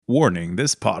Warning,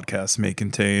 this podcast may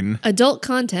contain adult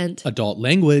content, adult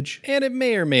language, and it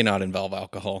may or may not involve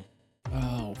alcohol.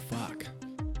 Oh, fuck.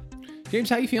 James,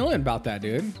 how you feeling about that,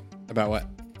 dude? About what?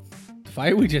 The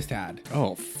fight we just had.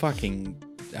 Oh, fucking...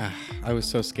 I was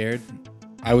so scared.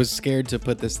 I was scared to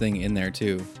put this thing in there,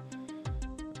 too.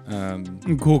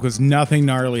 cool because nothing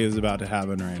gnarly is about to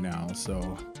happen right now,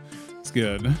 so it's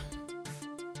good.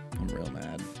 I'm real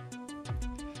mad.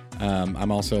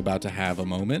 I'm also about to have a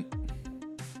moment,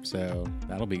 so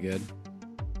that'll be good.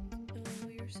 Oh,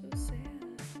 you're so sad.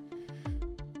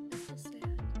 I'm so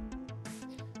sad.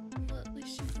 Well, at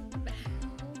least she's in the back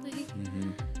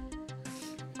holding.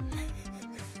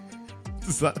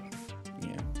 Is that,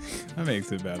 Yeah. that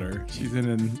makes it better. She's in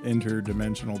an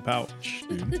interdimensional pouch,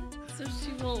 dude. So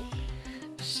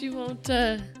she won't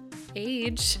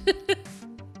age.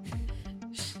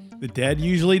 The dead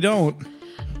usually don't.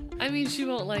 I mean, she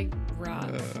won't like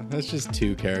rot. That's just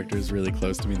two characters really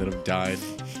close to me that have died.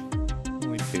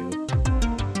 Only two.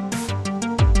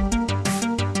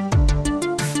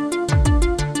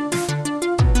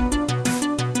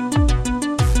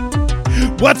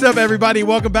 What's up, everybody?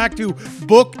 Welcome back to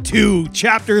Book 2,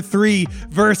 Chapter 3,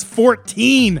 Verse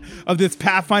 14 of this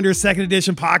Pathfinder 2nd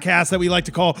Edition podcast that we like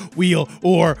to call Wheel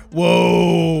or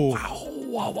Whoa.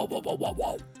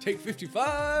 Take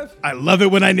 55. I love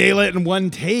it when I nail it in one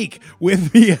take.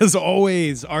 With me, as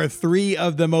always, are three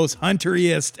of the most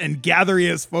hunteriest and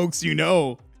gatheriest folks you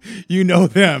know. You know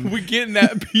them. We getting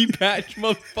that pea patch,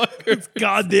 motherfucker.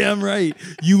 Goddamn right.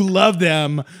 You love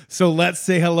them. So let's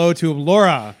say hello to them.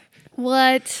 Laura,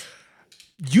 What?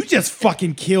 you just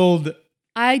fucking killed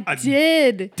I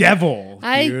did. devil.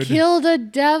 I dude. killed a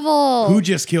devil. Who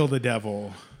just killed a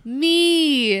devil?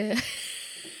 Me.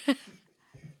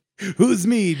 Who's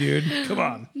me, dude? Come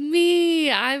on.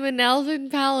 Me. I'm an elven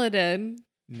paladin.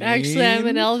 Actually, I'm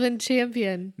an Name? elven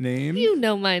champion. Name? You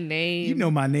know my name. You know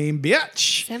my name,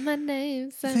 bitch. Say my name.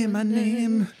 Say my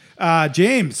name.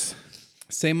 James.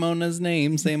 Say Mona's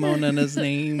name. Say Mona's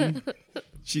name.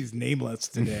 She's nameless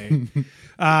today.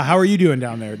 How are you doing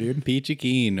down there, dude? Peachy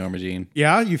keen, Norma Jean.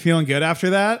 Yeah, you feeling good after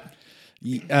that?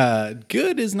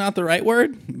 Good is not the right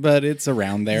word, but it's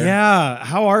around there. Yeah.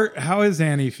 How is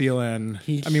Annie feeling?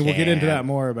 He's I mean, we'll get into sad. that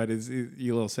more, but is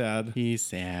you a little sad? He's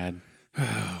sad.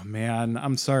 Oh man,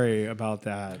 I'm sorry about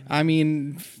that. I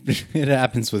mean, it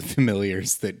happens with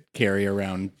familiars that carry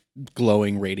around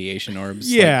glowing radiation orbs.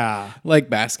 Yeah. Like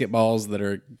basketballs that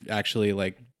are actually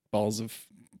like balls of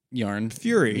yarn.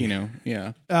 Fury. You know,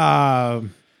 yeah. I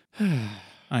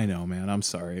know, man. I'm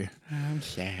sorry. I'm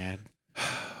sad.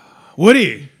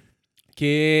 Woody.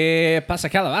 Que pasa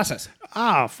calabazas?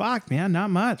 Oh, fuck, man. Not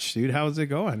much, dude. How's it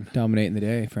going? Dominating the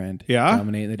day, friend. Yeah?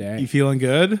 Dominating the day. You feeling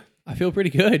good? I feel pretty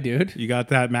good, dude. You got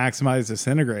that maximize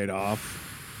disintegrate off.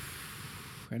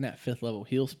 And that 5th level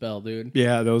heal spell, dude.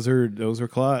 Yeah, those are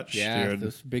clutch, Yeah, dude.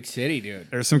 this big city,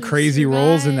 dude. There's some You crazy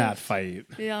rolls in that survived.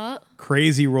 fight. Yeah.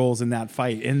 Crazy rolls in that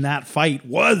fight. In that fight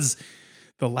was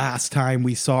the last time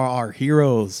we saw our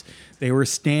heroes. They were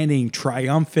standing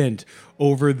triumphant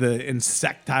over the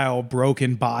insectile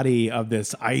broken body of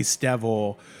this ice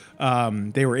devil.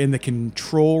 They were in the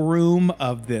control room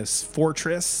of this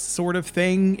fortress sort of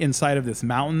thing inside of this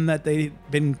mountain that they'd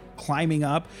been climbing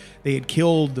up. They had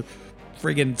killed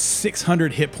friggin'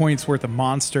 600 hit points worth of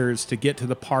monsters to get to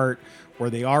the part where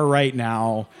they are right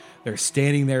now. They're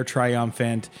standing there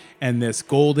triumphant, and this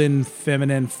golden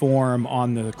feminine form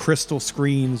on the crystal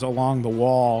screens along the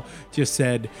wall just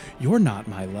said, "You're not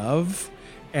my love."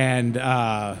 And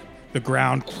the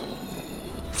ground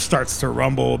starts to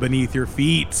rumble beneath your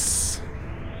feet.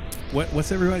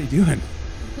 What's everybody doing?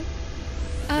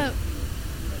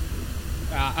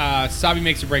 Sabi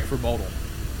makes a break for Bodil.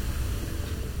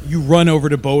 You run over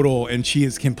to Bodil, and she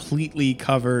is completely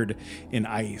covered in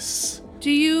ice.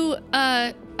 Do you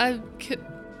a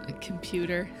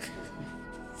computer?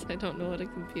 I don't know what a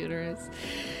computer is.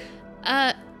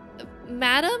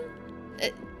 Madam,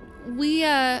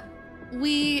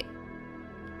 we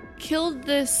killed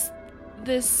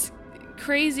this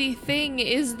crazy thing.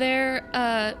 Is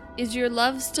your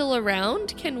love still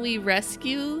around? Can we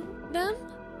rescue them?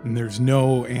 And there's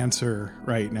no answer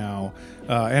right now.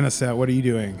 Anisette, what are you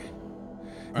doing?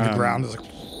 The ground is like...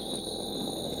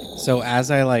 So as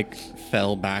I like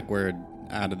fell backward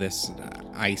out of this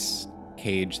ice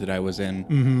cage that I was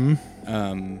in,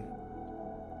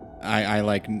 I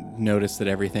like noticed that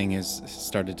everything is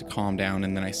started to calm down,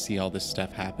 and then I see all this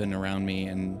stuff happen around me,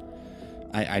 and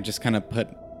I just kind of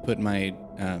put my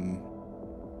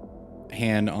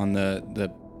hand on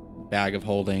the bag of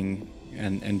holding,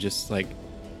 and just like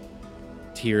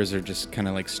tears are just kind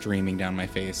of like streaming down my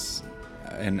face,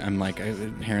 and I'm like,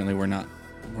 apparently we're not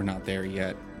we're not there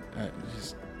yet.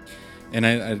 Just, and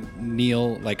I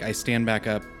kneel, like I stand back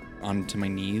up onto my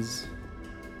knees,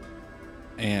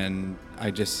 and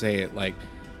I just say it like,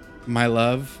 my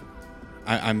love,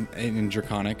 I'm in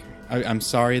Draconic. I'm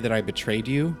sorry that I betrayed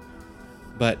you,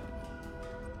 but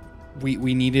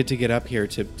we needed to get up here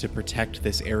to protect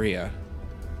this area.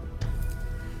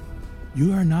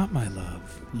 You are not my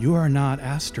love. You are not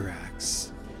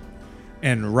Asterax.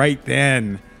 And right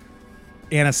then,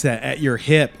 Anisette, at your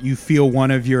hip, you feel one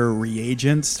of your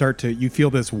reagents you feel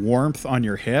this warmth on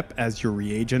your hip as your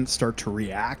reagents start to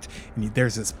react. And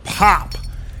there's this pop,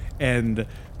 and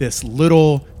this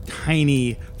little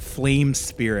tiny flame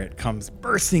spirit comes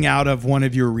bursting out of one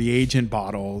of your reagent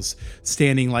bottles,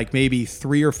 standing like maybe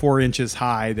 3 or 4 inches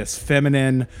high, this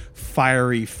feminine,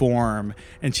 fiery form.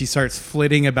 And she starts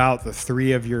flitting about the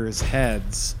 3 of yours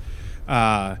heads.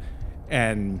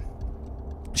 And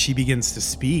she begins to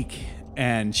speak.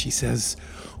 And she says,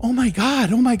 oh my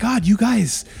God, you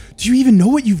guys, do you even know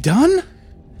what you've done?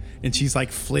 And she's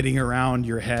like flitting around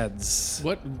your heads.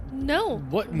 What? No.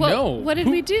 What? No. What did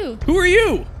we do? Who are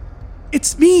you?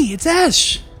 It's me, it's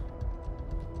Esh.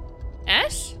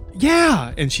 Ash?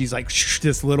 Yeah. And she's like,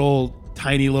 this little,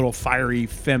 tiny little fiery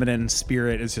feminine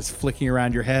spirit is just flicking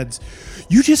around your heads.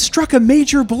 You just struck a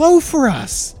major blow for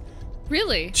us.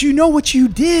 Really? Do you know what you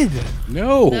did?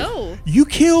 No. No. You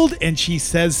killed, and she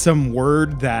says some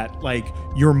word that like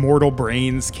your mortal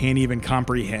brains can't even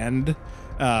comprehend.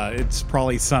 It's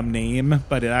probably some name,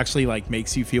 but it actually like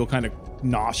makes you feel kind of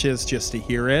nauseous just to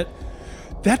hear it.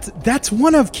 That's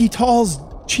one of Keetal's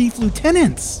chief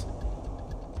lieutenants.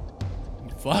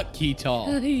 Fuck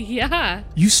Keetal. Yeah.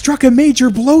 You struck a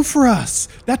major blow for us.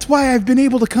 That's why I've been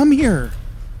able to come here.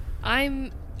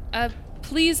 I'm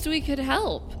pleased we could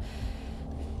help.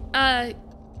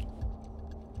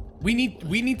 We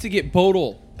need to get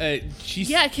Bodil. She's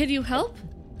Yeah, can you help?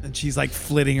 And she's like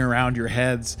flitting around your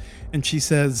heads, and she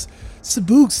says,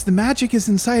 Sabooks, the magic is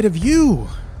inside of you.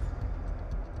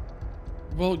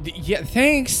 Well, yeah.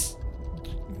 Thanks,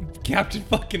 Captain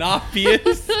Fucking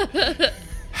Obvious.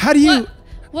 How do you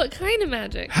What kind of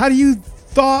magic? how do you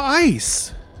thaw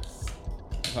ice?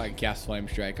 If I can cast Flame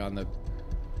Strike on the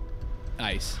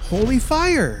ice. Holy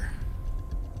fire.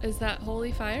 Is that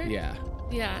holy fire? Yeah.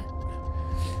 Yeah.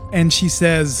 And she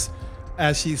says,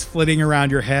 as she's flitting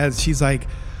around your heads, she's like,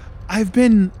 I've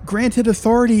been granted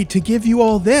authority to give you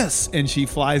all this. And she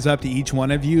flies up to each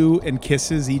one of you and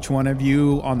kisses each one of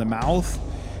you on the mouth.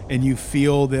 And you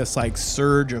feel this like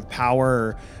surge of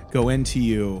power go into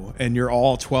you. And you're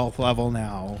all 12th level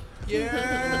now.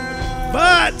 Yeah.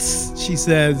 But she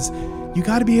says, you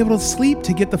got to be able to sleep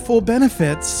to get the full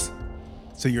benefits.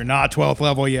 So you're not 12th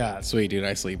level yet. Sweet, dude,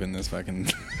 I sleep in this fucking...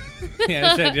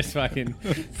 Yeah, so just fucking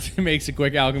makes a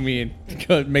quick alchemy and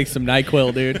go make some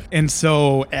NyQuil, dude. And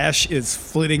so Esh is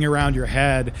flitting around your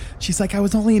head. She's like, I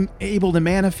was only able to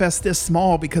manifest this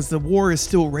small because the war is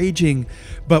still raging.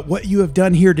 But what you have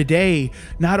done here today,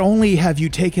 not only have you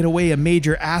taken away a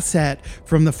major asset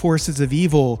from the forces of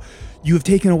evil, you have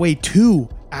taken away 2,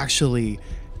 actually.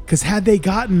 Because had they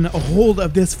gotten a hold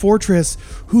of this fortress,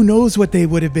 who knows what they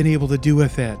would have been able to do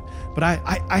with it. But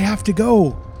I have to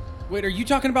go. Wait, are you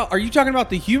talking about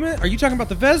the human? Are you talking about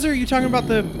the Vezir? Are you talking about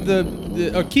the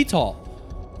Keetal?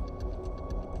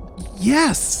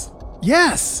 Yes.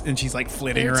 And she's like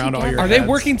flitting They're around all together. your Are they heads.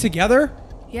 working together?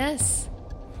 Yes.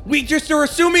 We just are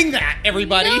assuming that,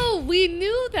 everybody. No, we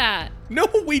knew that. No,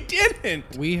 we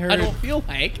didn't. We heard... I don't feel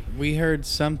like. We heard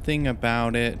something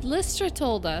about it Lystra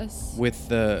told us. with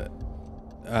the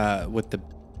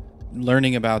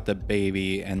learning about the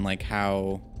baby and like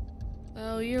how...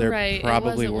 Oh, you're They're right.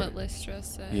 probably it wor- wasn't what Lystra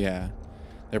said. Yeah.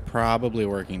 They're probably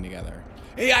working together.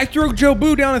 Hey, I threw Joe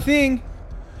Boo down a thing.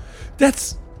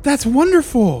 That's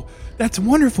wonderful. That's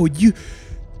wonderful. I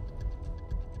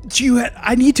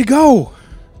need to go.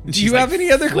 And Do she's, you have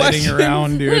any other flitting questions?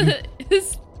 around, dude.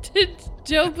 Did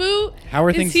Jobu? How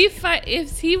are things...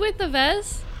 Is he with the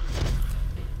Vez?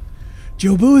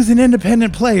 Jobu is an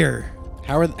independent player.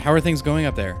 How are things going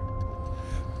up there?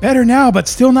 Better now, but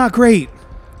still not great.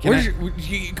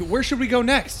 Where should we go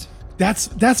next?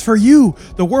 That's for you.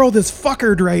 The world is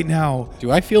fuckered right now. Do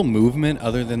I feel movement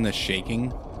other than the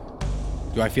shaking?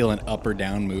 Do I feel an up or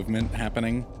down movement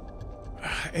happening?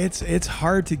 It's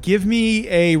hard to give me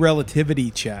a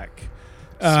relativity check.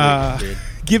 Sweet, dude.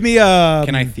 Give me a.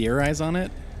 Can I theorize on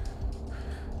it?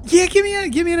 Yeah, give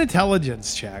me an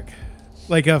intelligence check,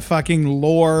 like a fucking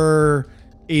lore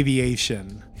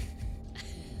aviation.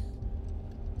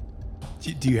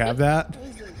 Do you have that?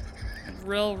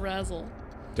 Real razzle.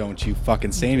 Don't you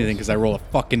fucking say anything because I roll a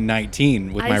fucking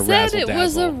 19 with my I said razzle it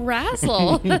was a dazzle.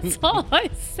 razzle. That's all I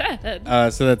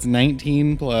said. So that's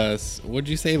 19 plus, what'd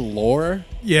you say, lore?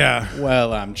 Yeah.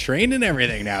 Well, I'm trained in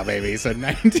everything now, baby. So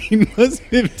 19 plus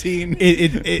 15.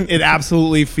 It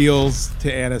absolutely feels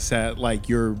to Anisette like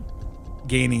you're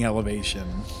gaining elevation.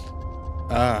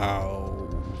 Oh,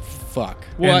 fuck.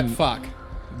 What And- fuck?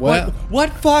 What? What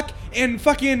fuck? And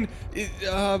fucking.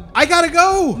 I gotta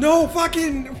go. No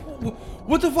fucking.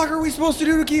 What the fuck are we supposed to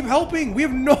do to keep helping? We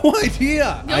have no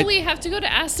idea. No, we have to go to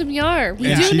Astum Yar.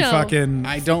 We And do she know. fucking.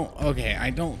 I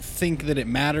don't think that it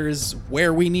matters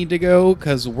where we need to go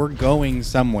because we're going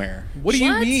somewhere. What do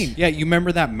you What? mean? Yeah, you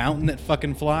remember that mountain that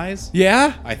fucking flies?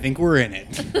 Yeah? I think we're in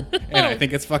it. And I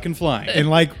think it's fucking flying. And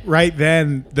like right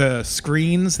then, the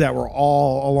screens that were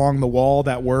all along the wall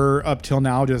that were up till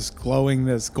now just glowing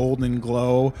this golden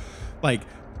glow, like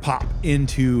pop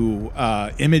into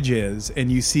images,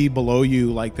 and you see below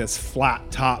you like this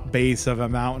flat top base of a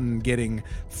mountain getting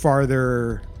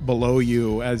farther below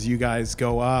you as you guys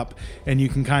go up, and you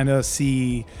can kind of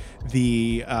see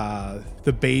the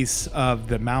base of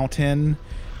the mountain,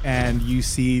 and you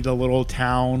see the little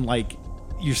town. Like,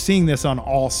 you're seeing this on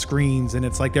all screens, and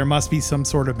it's like there must be some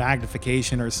sort of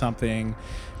magnification or something,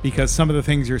 because some of the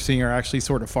things you're seeing are actually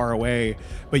sort of far away.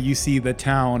 But you see the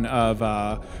town of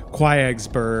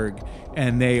Quiegsburg,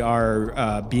 and they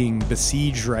are being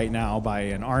besieged right now by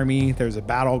an army. There's a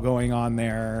battle going on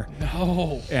there.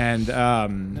 No. And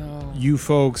you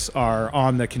folks are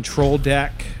on the control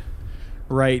deck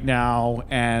right now.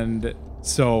 And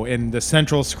so in the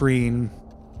central screen,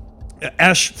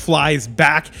 Esh flies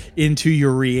back into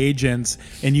your reagents,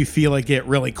 and you feel it get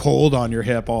really cold on your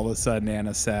hip all of a sudden,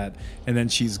 Anisette, and then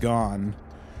she's gone.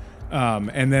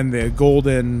 And then the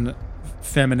golden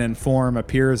feminine form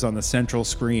appears on the central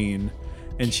screen,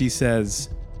 and she says,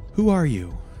 "Who are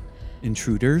you?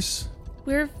 Intruders?"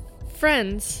 We're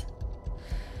friends.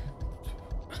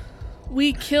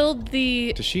 We killed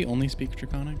the Does she only speak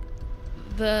Draconic?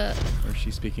 the Or is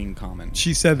she speaking Common?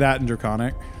 She said that in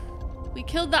Draconic. we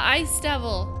killed the ice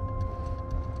devil.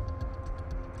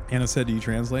 Anisette, do you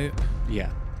translate? Yeah.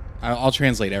 I'll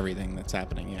translate everything that's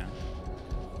happening, yeah.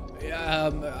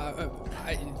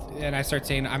 And I start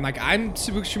saying, I'm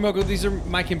Subuk Shimogo. These are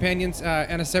my companions,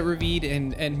 Anisette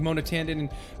Ravid and Mona Tandon.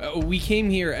 And we came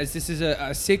here as this is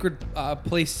a sacred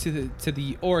place to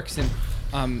the orcs,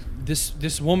 and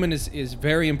this woman is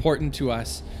very important to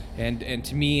us and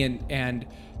to me, and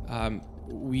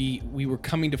we were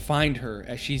coming to find her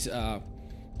as she's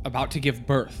about to give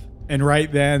birth. And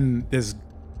right then, this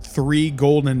 3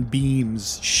 golden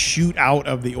beams shoot out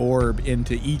of the orb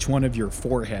into each one of your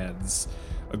foreheads.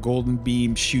 A golden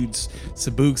beam shoots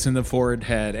Sabuk's in the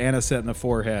forehead, Anisette in the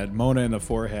forehead, Mona in the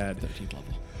forehead. 13th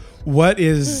level. What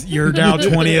is your now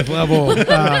 20th level?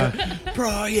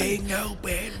 Prying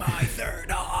open my third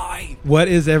eye. What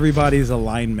is everybody's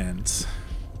alignment?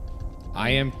 I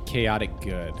am chaotic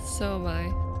good. So am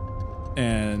I.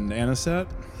 And Anisette?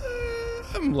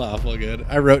 I'm lawful good.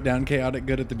 I wrote down chaotic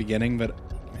good at the beginning, but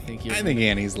I think I think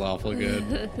Annie's lawful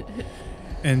good.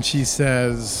 And she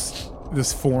says,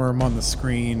 this form on the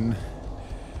screen,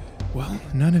 "Well,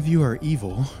 none of you are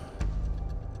evil.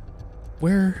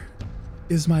 Where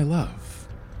is my love?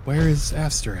 Where is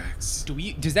Asterix?"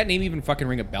 Does that name even fucking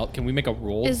ring a bell? Can we make a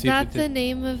roll? Is See if that the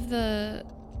name of the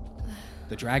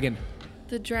dragon?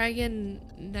 dragon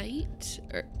knight?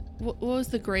 Or what was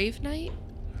the grave knight?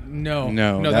 No,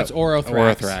 No, that's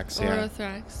Orothrax. Orothrax, yeah.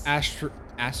 Orothorax.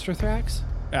 Astrothrax?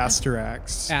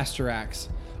 Asterix. Asterax.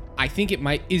 I think it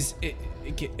might is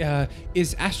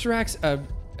Asterax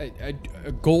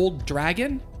a gold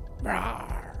dragon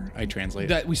I translate.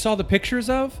 that we saw the pictures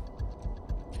of?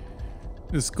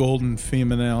 This golden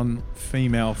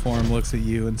female form looks at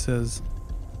you and says,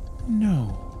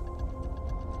 "No."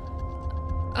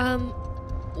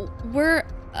 We're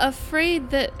afraid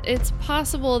that it's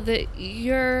possible that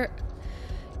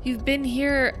you've been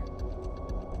here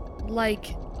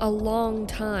like a long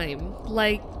time,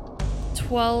 like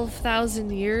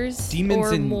 12,000 years Demons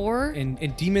or and more.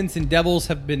 and demons and devils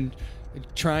have been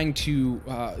trying to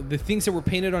the things that were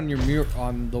painted on your mirror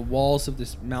on the walls of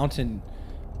this mountain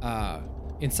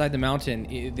inside the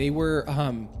mountain, they were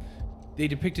they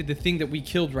depicted the thing that we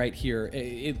killed right here.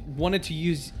 It wanted to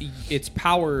use its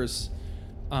powers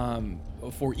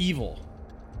for evil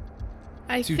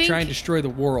I to think try and destroy the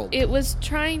world. it was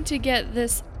trying to get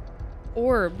this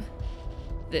orb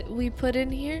that we put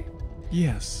in here.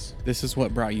 Yes. This is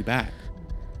what brought you back.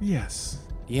 Yes.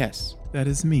 Yes. That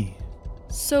is me.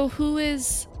 So who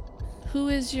is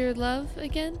your love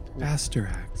again?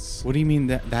 Asterix. What do you mean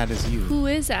that is you? Who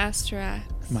is Asterax?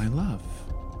 My love.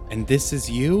 And this is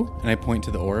you? And I point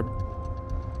to the orb.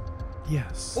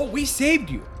 Yes. Oh, we saved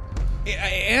you.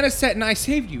 Anisette and I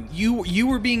saved you. You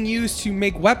were being used to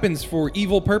make weapons for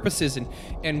evil purposes,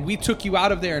 and we took you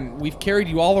out of there, and we've carried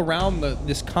you all around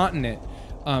this continent.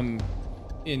 And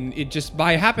it just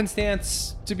by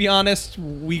happenstance, to be honest,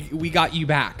 we got you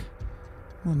back.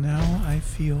 Well, now I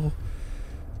feel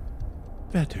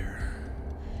better.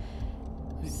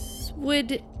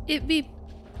 Would it be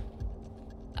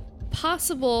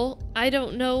possible, I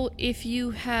don't know if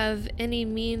you have any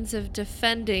means of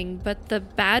defending, but the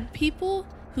bad people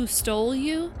who stole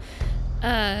you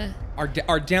Are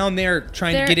down there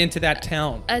trying to They're- get into that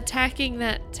town. attacking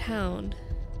that town?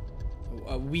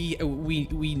 We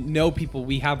know people.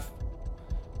 We have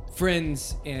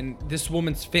friends, and this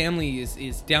woman's family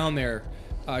is down there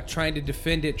trying to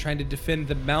defend it, trying to defend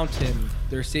the mountain,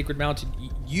 their sacred mountain.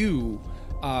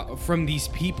 From these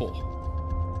people.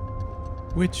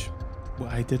 Which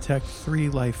I detect 3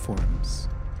 life forms.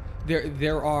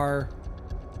 There are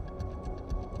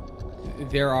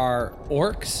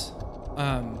orcs.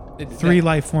 3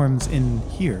 life forms in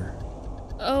here.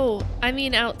 Oh, I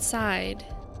mean outside.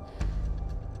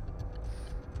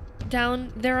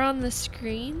 Down, they're on the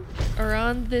screen or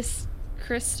on this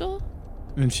crystal?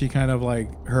 And she kind of like,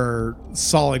 her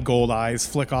solid gold eyes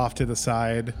flick off to the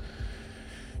side.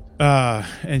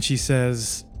 And she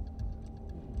says,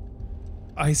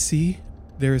 I see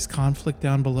there is conflict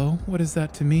down below. What is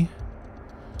that to me?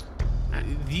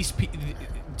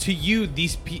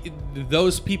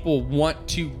 Those people want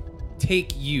to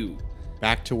take you.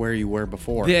 Back to where you were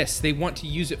before. They want to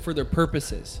use it for their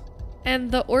purposes.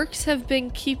 And the orcs have been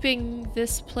keeping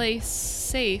this place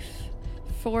safe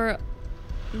for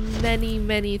many,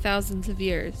 many thousands of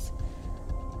years.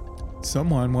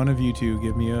 Someone, one of you two,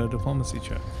 give me a diplomacy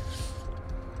check.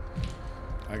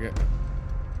 I got.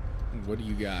 What do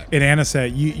you got? In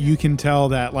Anisette, you can tell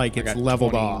that like I it's got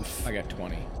leveled 20. off. I got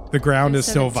 20. The ground And is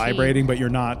still 17. vibrating, but you're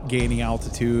not gaining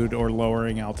altitude or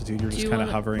lowering altitude. You're just you kind of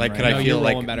wanna- hovering. Like, right could now. No, I you're feel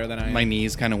like rolling better than I am. my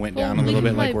knees kind of went Well, down a we little bit,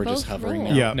 can, like like, we're just both hovering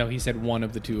roll. now? Yeah. No, he said one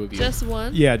of the two of you. Just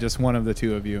one? Yeah, just one of the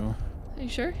two of you. Are you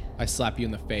sure? I slap you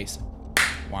in the face.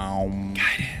 Wow.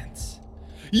 Guidance.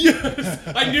 Yes!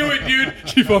 I knew it, dude.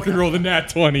 She fucking rolled a nat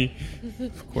 20.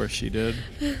 Of course she did.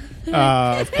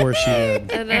 Of course she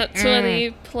did. And that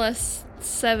 20 plus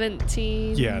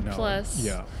 17 Yeah, no. plus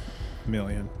Yeah,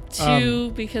 million.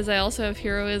 2 because I also have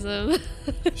heroism.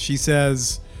 She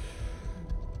says,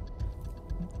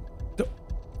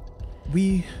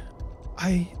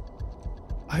 I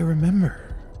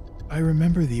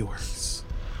remember the orcs.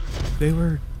 They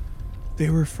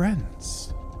were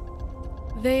friends.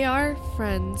 They are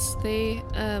friends. They,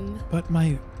 But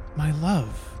my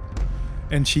love.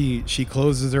 And she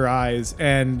closes her eyes,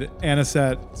 and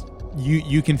Anisette,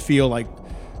 you can feel like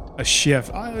a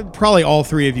shift. Probably all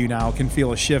 3 of you now can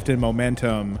feel a shift in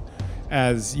momentum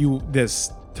as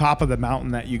this top of the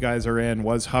mountain that you guys are in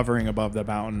was hovering above the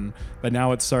mountain, but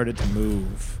now it's started to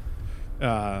move.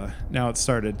 Now it's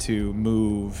started to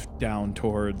move down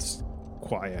towards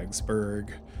Quiegsburg,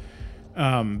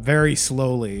 very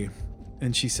slowly.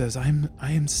 And she says, I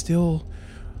am still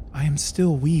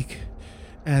weak.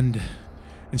 And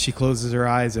she closes her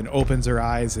eyes and opens her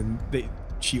eyes, and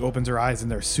she opens her eyes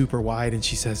and they're super wide, and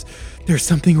she says, there's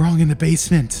something wrong in the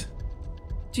basement.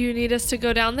 do you need us to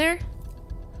go down there?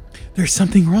 There's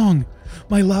something wrong.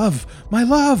 My love.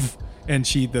 And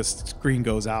the screen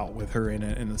goes out with her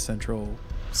in the central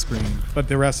screen. But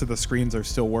the rest of the screens are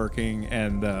still working,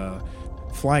 and the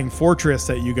flying fortress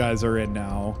that you guys are in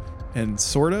now and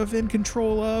sort of in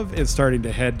control of is starting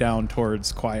to head down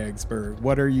towards Quiegsburg.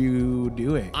 What are you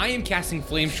doing? I am casting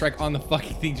Flame Strike on the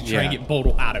fucking thing to try and Yeah. get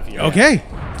Bodil out of here. Okay.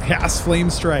 Cast Flame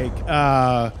Strike.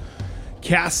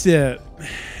 Cast it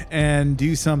and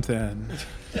do something.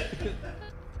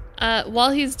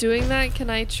 While he's doing that, can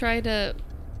I try to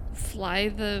fly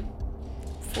the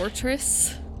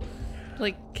fortress?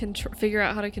 Like, figure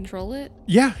out how to control it?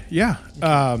 Yeah.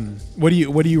 What are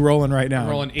you rolling right now? I'm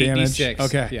rolling Damage? 8d6.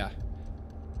 Okay. Yeah.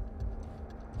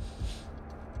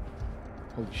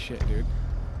 Holy shit, dude.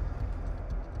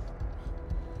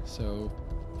 So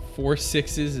 4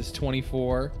 6s is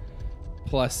 24.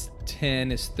 Plus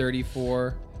 10 is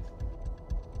 34.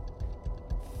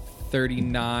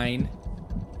 39.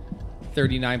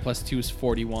 39 plus 2 is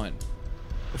 41.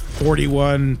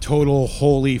 41 total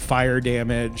holy fire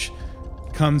damage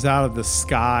comes out of the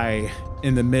sky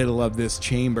in the middle of this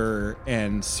chamber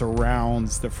and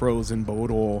surrounds the frozen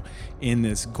Bodil in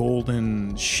this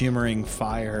golden shimmering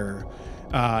fire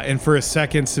And for a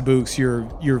second, Sabuks,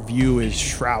 your view is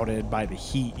shrouded by the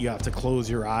heat. You have to close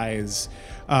your eyes.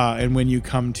 And when you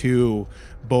come to,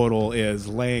 Bodil is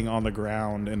laying on the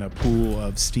ground in a pool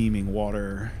of steaming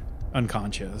water,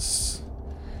 unconscious.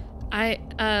 I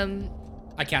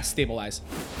cast stabilize.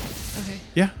 okay.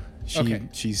 Yeah. Okay.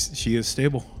 She is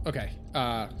stable. Okay.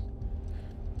 I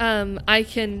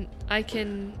can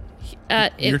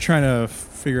You're trying to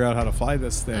figure out how to fly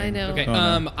this thing. I know. Okay.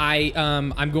 Oh, no.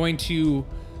 I'm going to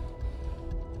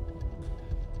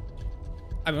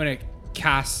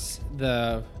cast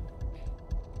a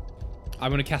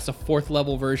 4th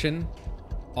level version.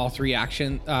 All 2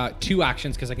 actions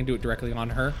because I can do it directly on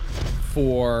her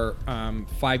for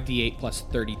 5d8 plus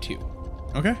 32.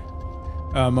 Okay.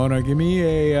 Mona, give me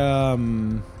a. I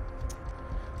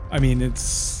mean,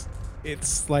 it's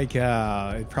like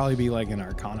it'd probably be like an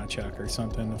Arcana check or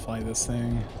something to fly this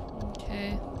thing.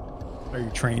 Okay. Are you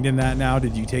trained in that now?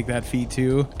 Did you take that feat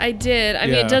too? I did. I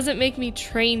mean, Yeah. it doesn't make me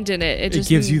trained in it. It just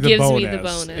gives you the bonus. me the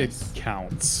bonus. It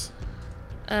counts.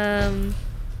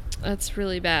 That's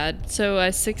really bad.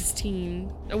 So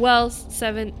 16. Well,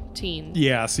 17.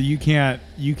 Yeah, so you can't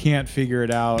figure it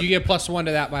out. You get +1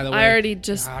 to that, by the way. I already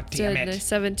just Ah, damn did it. the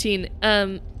 17.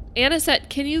 Anisette,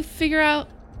 can you figure out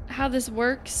how this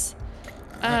works?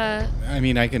 I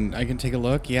mean, I can take a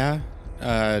look. Yeah.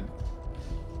 I'll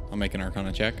make an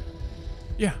Arcana check.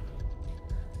 Yeah.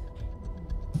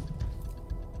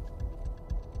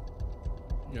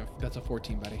 Yeah, that's a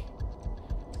 14, buddy.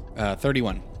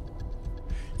 31.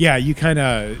 Yeah, you kind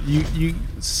of you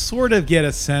sort of get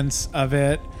a sense of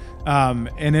it,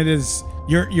 and it is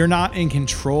you're not in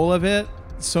control of it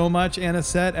so much,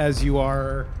 Anisette, as you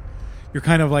are. You're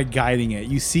kind of like guiding it.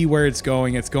 You see where it's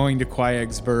going. It's going to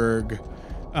Quiegsburg,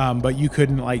 but you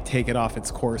couldn't like take it off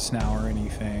its course now or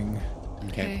anything.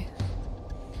 Okay.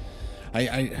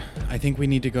 I think we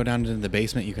need to go down into the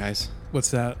basement, you guys.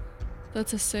 What's that?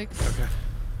 That's a 6. Okay.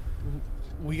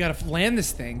 We gotta land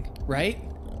this thing, right?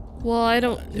 Well, I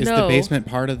don't Is know. the basement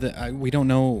part of the? We don't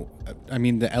know. I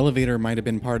mean, the elevator might have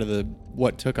been part of the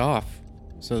what took off.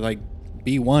 So like,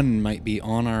 B1 might be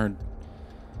on our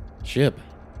ship.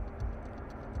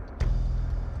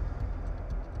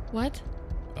 What?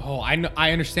 Oh, I know.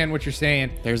 I understand what you're saying,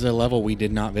 There's a level we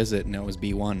did not visit, and it was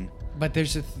B1. but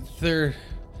there's a third.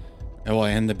 Oh,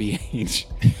 and the BH.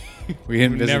 We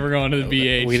didn't visit. Never going to the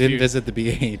BH. We didn't dude. visit the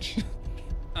BH.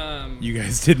 You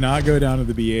guys did not go down to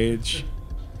the BH.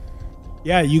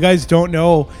 Yeah, you guys don't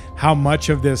know how much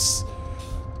of this,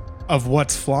 of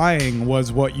what's flying,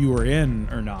 was what you were in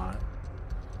or not.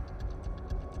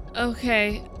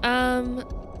 Okay. I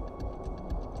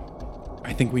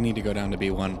think we need to go down to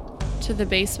B1. To the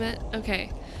basement.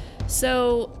 Okay.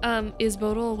 So, is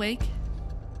Bodil awake?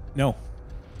 No,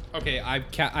 Okay,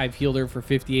 I've healed her for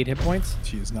 58 hit points.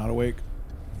 she is not awake.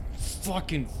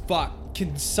 Fucking fuck!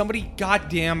 Can somebody?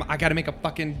 Goddamn! I gotta make a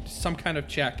fucking some kind of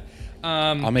check.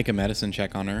 I'll make a medicine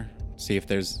check on her. See if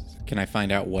there's. Can I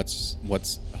find out what's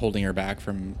holding her back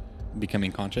from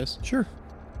becoming conscious? Sure.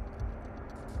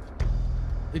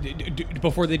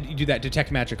 Before they do that,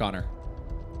 detect magic on her.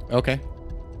 Okay.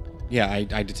 Yeah,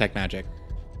 I detect magic.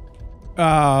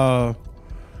 No,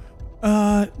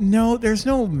 there's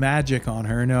no magic on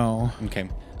her. No. Okay.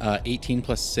 18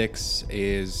 plus 6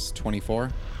 is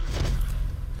 24.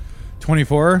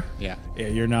 24. Yeah. Yeah,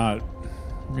 you're not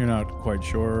quite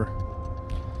sure.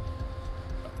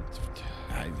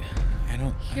 I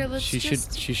don't. Here, let's she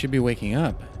just- should be waking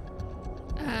up.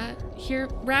 Here,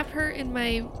 wrap her in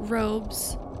my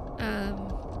robes.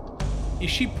 Is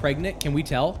she pregnant? Can we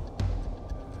tell?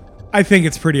 I think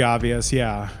it's pretty obvious.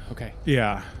 Yeah. Okay.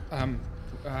 Yeah.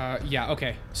 Yeah.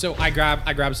 Okay. So I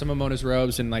grab some of Mona's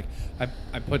robes and like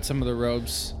I put some of the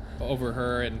robes over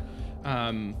her and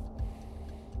I'm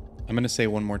gonna say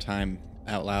one more time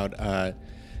out loud,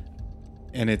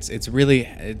 and it's really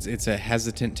a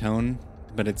hesitant tone,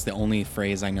 but it's the only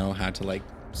phrase I know how to like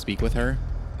speak with her.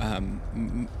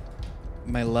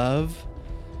 My love.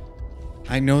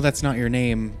 I know that's not your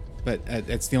name, but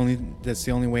that's the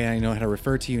only way I know how to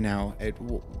refer to you now.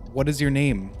 What is your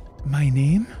name? My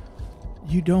name?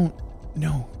 You don't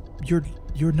know.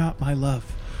 You're not my love.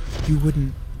 You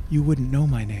wouldn't know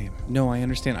my name. No, I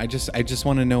understand. I just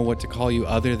want to know what to call you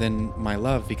other than my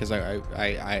love, because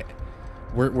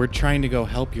we're trying to go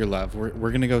help your love.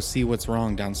 We're gonna go see what's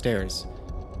wrong downstairs,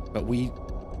 but we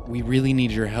really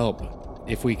need your help.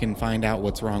 If we can find out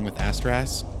what's wrong with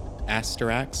Asterax,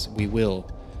 we will.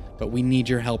 But we need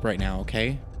your help right now,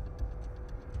 okay?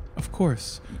 Of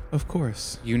course.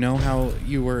 You know how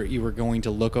you were going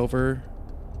to look over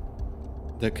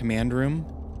the command room,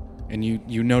 and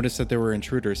you noticed that there were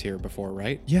intruders here before,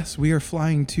 right? Yes, we are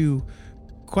flying to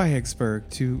Quiegsburg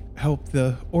to help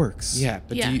the orcs. Yeah,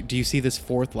 but Yeah. do you see this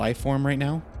fourth life form right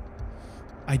now?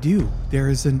 I do. There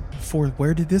is a fourth.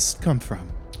 Where did this come from?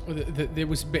 There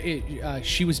was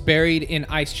she was buried in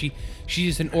ice. She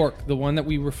is an orc, the one that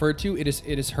we referred to. It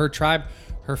is her tribe,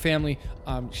 her family.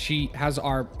 She has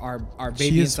our baby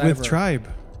She is inside with of her. tribe.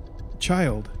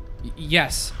 Child.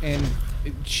 Yes, and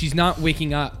she's not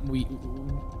waking up.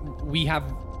 We have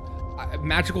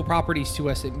magical properties to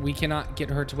us, and we cannot get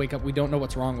her to wake up. We don't know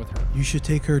what's wrong with her. You should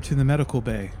take her to the medical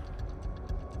bay.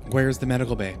 Where's the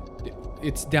medical bay?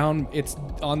 It's down. It's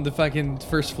on the fucking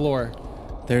first floor.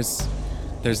 There's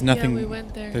nothing. we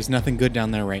went there. There's nothing good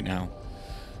down there right now.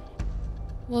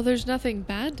 Well, there's nothing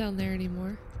bad down there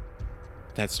anymore.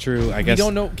 That's true. I We guess.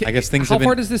 don't know. I guess things How have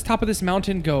far been. does this top of this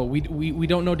mountain go? We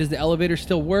don't know. Does the elevator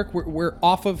still work? We're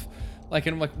off of, like,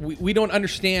 and like we don't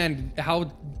understand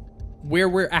where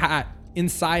we're at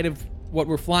inside of what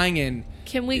we're flying in.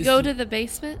 Can we Is- go to the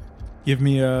basement? Give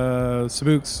me a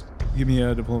Sabooks. Give me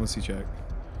a diplomacy check.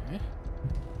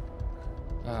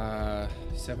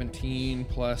 17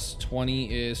 plus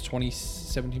 20 is 20.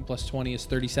 17 plus 20 is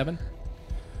 37.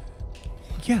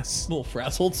 Yes. A little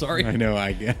frazzled. Sorry. I know.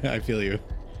 I feel you.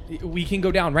 We can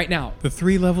go down right now. The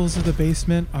 3 levels of the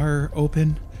basement are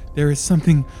open. There is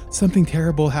something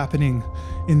terrible happening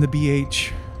in the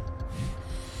BH.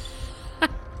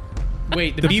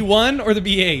 Wait, the B1 or the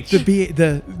BH?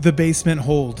 The basement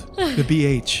hold. The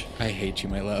BH. I hate you,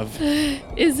 my love.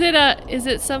 Is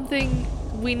it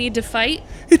something we need to fight?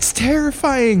 It's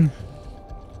terrifying.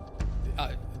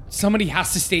 Somebody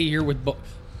has to stay here with.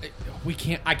 We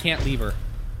can't. I can't leave her.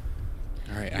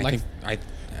 All right. Like-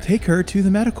 Take her to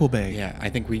the medical bay. Yeah, I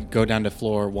think we go down to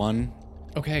floor 1,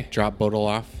 Okay. drop Bodil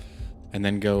off, and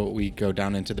then we go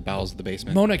down into the bowels of the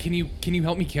basement. Mona, can you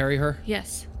help me carry her?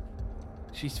 Yes.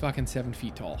 She's fucking 7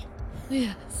 feet tall.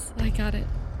 Yes, I got it.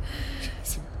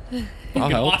 I'll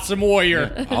An help. awesome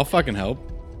warrior. Yeah, I'll fucking help.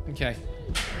 Okay.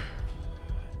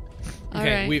 All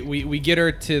Okay. right. We get her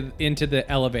into the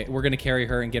elevator. We're gonna carry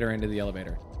her and get her into the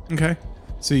elevator. Okay.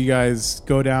 So you guys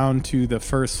go down to the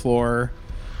first floor,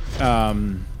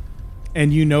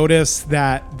 and you notice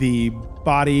that the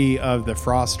body of the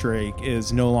frost drake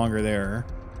is no longer there.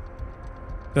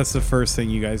 That's the first thing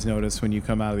you guys notice when you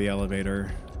come out of the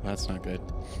elevator. That's not good.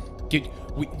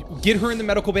 Get her in the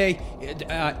medical bay.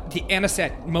 The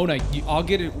Anisette, Mona, I'll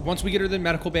get it. Once we get her in the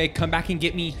medical bay, come back and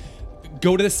get me.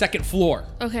 Go to the second floor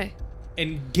Okay.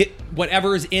 and get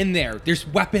whatever is in there. There's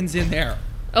weapons in there.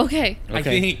 Okay. I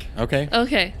think. Okay.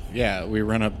 Okay. Yeah, we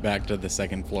run up back to the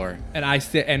second floor.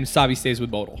 And Sabi stays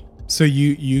with Bodil. So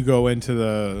you go into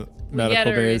the We medical get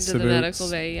her bay, into the Sabooks, medical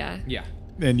bay. Yeah. Yeah.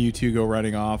 and you two go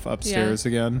running off upstairs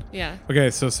again. Yeah. Okay,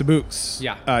 so Sabooks.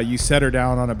 Yeah. You set her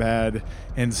down on a bed,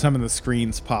 and some of the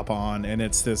screens pop on, and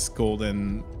it's this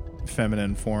golden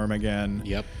feminine form again.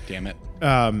 Yep. Damn it.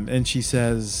 And she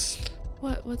says,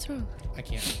 What's wrong? I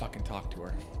can't fucking talk to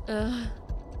her.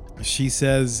 she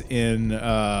says in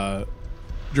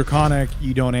Draconic,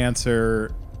 you don't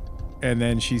answer, and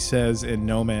then she says in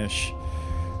Gnomish,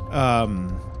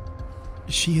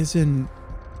 she is in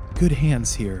good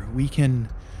hands here.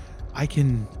 I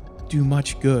can do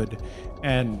much good.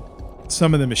 And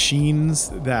some of the machines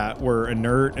that were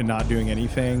inert and not doing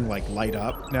anything like light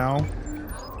up now.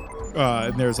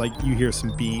 And there's like, you hear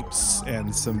some beeps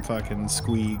and some fucking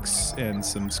squeaks and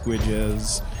some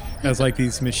squidges as like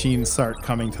these machines start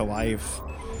coming to life.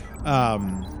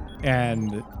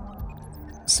 And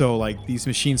so like these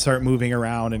machines start moving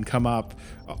around and come up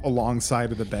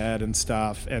alongside of the bed and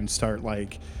stuff and start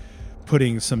like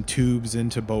putting some tubes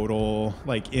into Bodil,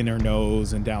 like in her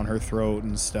nose and down her throat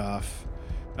and stuff.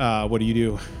 What do you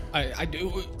do?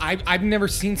 I've never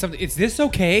seen something. Is this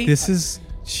okay?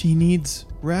 She needs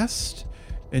rest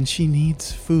and she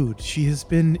needs food. She has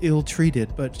been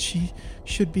ill-treated, but she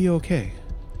should be okay.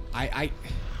 I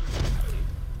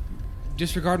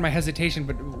disregard my hesitation,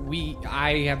 but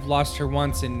I have lost her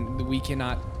once, and we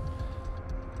cannot.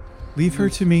 Leave her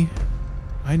to me.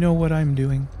 I know what I'm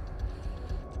doing.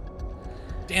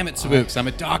 Damn it, Sabooks. I'm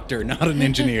a doctor, not an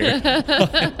engineer.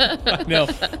 No,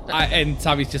 and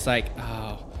Sabi's just like,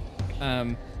 oh,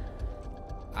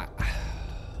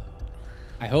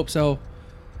 I hope so.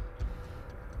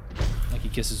 Like he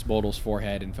kisses Bodil's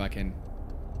forehead and fucking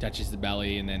touches the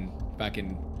belly, and then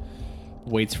fucking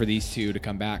waits for these two to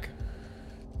come back.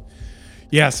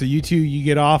 Yeah, so you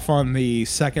get off on the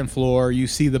second floor. You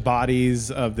see the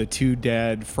bodies of the two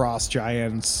dead frost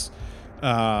giants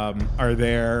are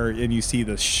there, and you see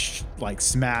the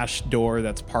smashed door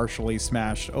that's partially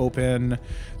smashed open.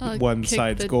 I'll One kick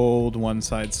side's the- gold, one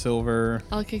side's silver.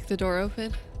 I'll kick the door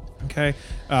open. Okay,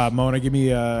 Mona, give me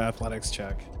a athletics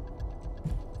check.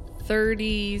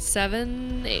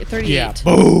 37, 38. Yeah,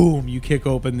 boom! You kick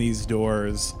open these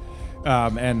doors,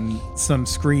 and some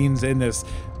screens in this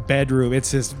bedroom.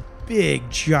 It's this big,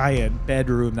 giant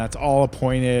bedroom that's all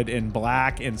appointed in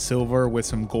black and silver with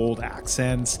some gold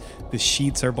accents. The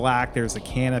sheets are black. There's a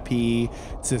canopy.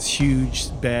 It's this huge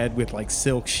bed with like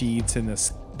silk sheets and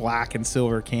this black and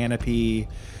silver canopy,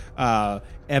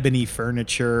 ebony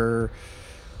furniture,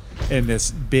 and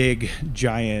this big,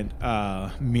 giant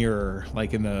mirror,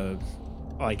 like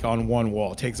on one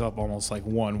wall. It takes up almost like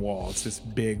one wall. It's this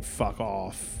big fuck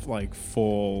off, like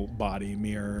full body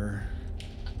mirror.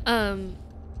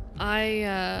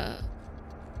 I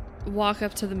walk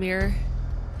up to the mirror.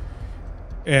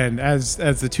 And as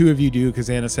the two of you do, because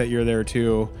Anisette, you're there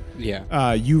too.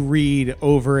 Yeah. You read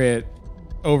over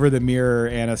the mirror,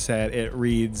 Anisette. It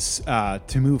reads, "To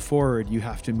move forward, you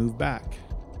have to move back."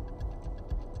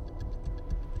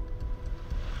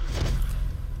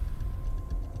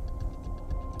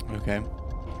 Okay.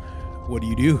 What do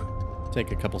you do?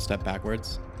 Take a couple step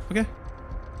backwards. Okay.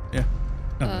 Yeah.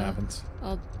 Nothing happens.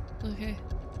 Okay.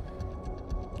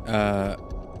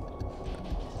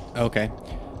 Okay.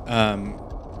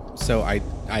 So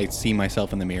I see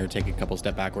myself in the mirror, take a couple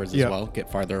step backwards Yeah. as well,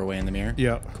 get farther away in the mirror.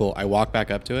 Yeah. Cool. I walk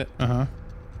back up to it, Uh-huh.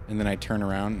 and then I turn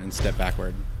around and step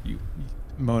backward.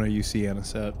 Mona, you see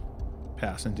Anisette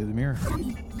pass into the mirror.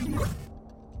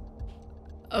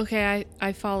 Okay,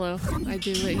 I follow. I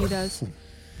do what he does.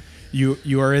 You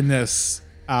are in this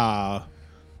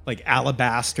like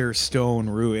alabaster stone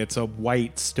room. It's a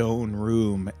white stone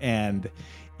room, and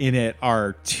in it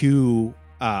are two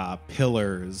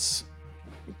pillars,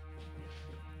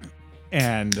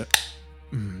 and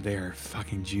they're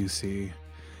fucking juicy.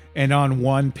 And on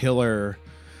one pillar,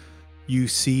 you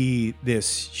see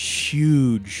this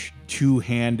huge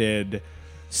two-handed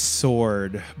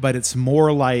sword, but it's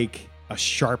more like a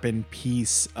sharpened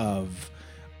piece of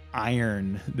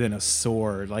iron than a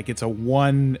sword. Like it's a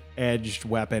one-edged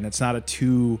weapon. It's not a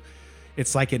two.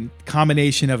 It's like a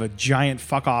combination of a giant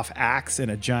fuck-off axe and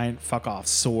a giant fuck-off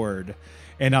sword.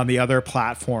 And on the other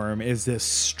platform is this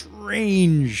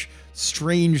strange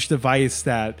device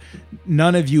that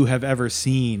none of you have ever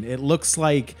seen. It looks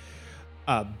like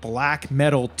a black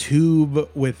metal tube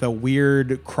with a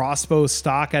weird crossbow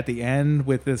stock at the end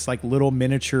with this like little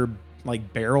miniature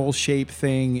like barrel shaped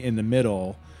thing in the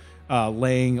middle,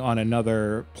 laying on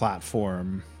another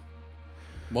platform.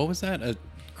 What was that? A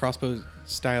crossbow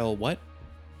style what?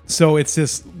 So it's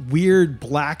this weird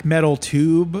black metal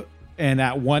tube, and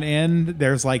at one end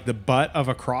there's like the butt of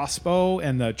a crossbow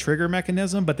and the trigger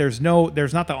mechanism, but there's not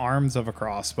the arms of a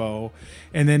crossbow.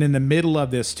 And then in the middle of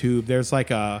this tube there's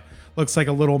looks like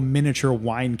a little miniature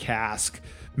wine cask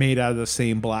made out of the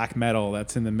same black metal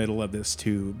that's in the middle of this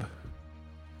tube.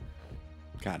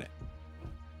 Got it.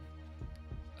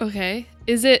 Okay.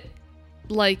 Is it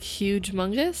like huge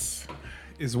mungus?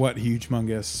 Is what huge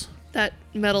mungus? That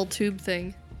metal tube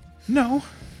thing. No.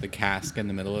 The cask in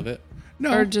the middle of it.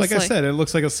 No, Or just like I like- said, it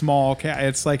looks like a small cat.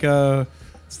 It's like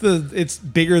it's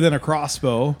bigger than a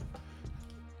crossbow.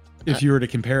 If you were to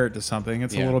compare it to something,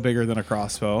 it's a Yeah. little bigger than a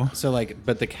crossbow. So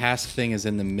but the cask thing is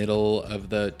in the middle of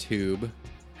the tube.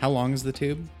 How long is the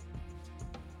tube?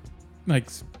 Like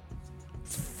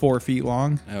 4 feet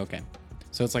long, Okay.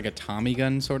 So it's like a Tommy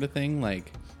gun sort of thing?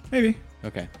 Like, maybe.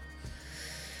 okay.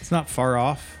 It's not far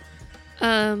off.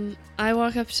 I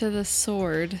walk up to the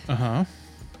sword Uh-huh.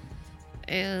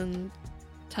 and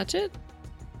touch it.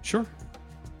 Sure.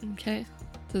 Okay.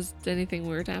 Does anything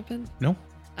weird happen? No.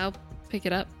 I'll pick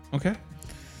it up. Okay.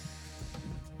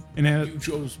 And then You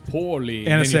chose poorly. And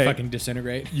And I then say- you fucking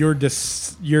disintegrate. your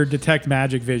detect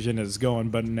magic vision is going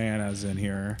bananas in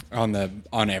here.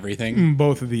 On everything?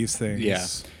 Both of these things. Yeah.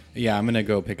 Yeah, I'm going to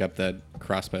go pick up the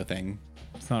crossbow thing.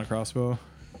 It's not a crossbow.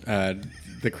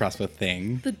 The crossbow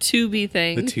thing. The tubey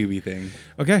thing. The tubey thing.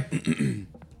 Okay.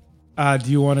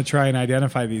 Do you want to try and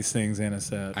identify these things,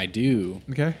 Anisette? I do.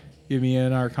 Okay. Give me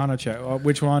an Arcana check.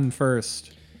 Which one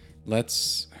first?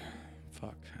 Let's...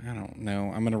 Fuck. I don't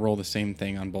know. I'm going to roll the same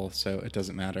thing on both, so it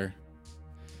doesn't matter.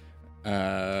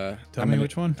 Tell me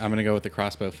which one. I'm going to go with the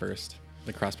crossbow first.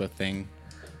 The crossbow thing.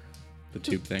 The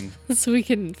tube thing. So we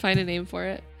can find a name for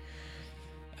it.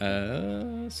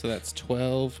 So that's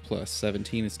 12 plus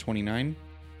 17 is 29.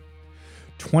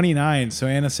 29. So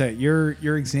Anisette,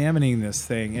 you're examining this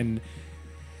thing, and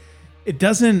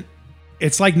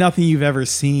it's like nothing you've ever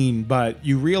seen, but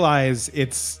you realize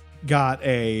it's got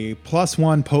a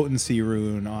 +1 potency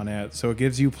rune on it, so it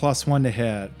gives you +1 to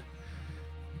hit.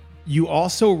 You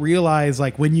also realize,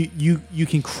 like, when you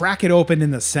can crack it open in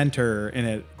the center, and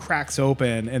it cracks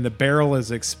open and the barrel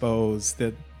is exposed,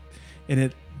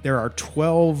 there are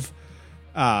 12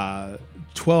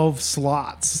 12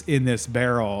 slots in this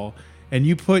barrel, and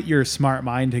you put your smart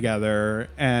mind together,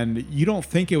 and you don't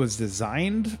think it was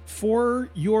designed for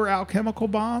your alchemical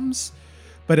bombs,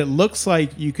 but it looks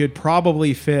like you could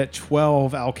probably fit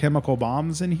 12 alchemical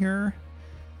bombs in here.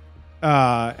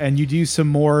 And you do some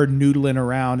more noodling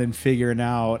around and figuring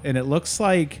out, and it looks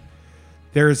like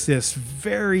there's this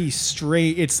very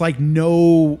straight, it's like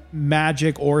no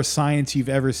magic or science you've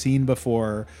ever seen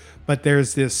before, but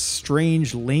there's this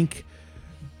strange link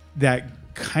that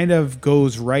kind of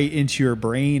goes right into your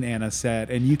brain, Anisette,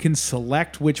 and you can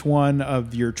select which one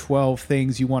of your 12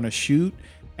 things you want to shoot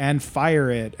and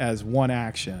fire it as one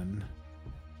action.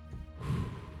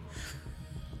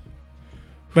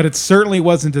 But it certainly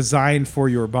wasn't designed for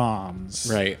your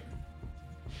bombs. Right.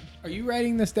 Are you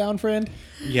writing this down, friend?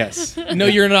 Yes. No,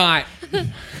 you're not.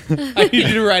 I need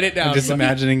you to write it down. I'm just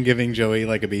imagining giving Joey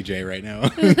like a BJ right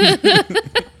now.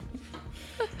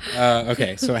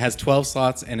 Okay, so it has 12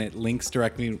 slots and it links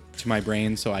directly to my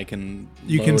brain, so I can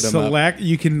You load can 'em select,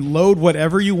 you can load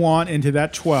whatever you want into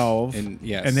that 12, And-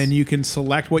 yes. and then you can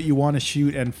select what you want to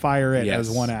shoot and fire it Yes. as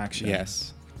one action.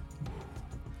 Yes.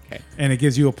 Okay. And it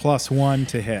gives you a +1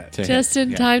 to hit. To Just hit,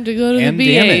 in yeah. time to go to And the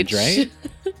BH. damage, right?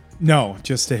 No,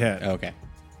 just to hit. Okay,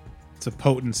 It's a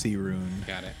potency rune.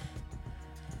 got it.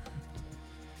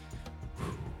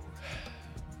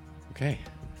 Okay,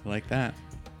 I like that.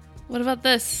 What about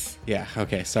this? Yeah,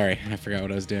 okay, sorry. I forgot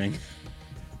what I was doing.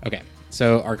 Okay,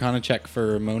 so Arcana check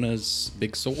for Mona's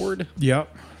big sword.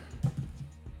 Yep.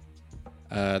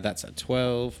 That's a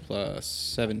 12 plus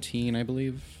 17, I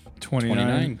believe.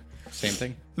 29. Same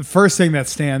thing. The first thing that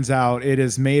stands out, it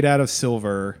is made out of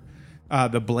silver.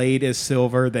 The blade is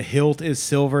silver. The hilt is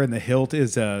silver, and the hilt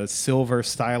is a silver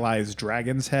stylized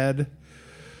dragon's head.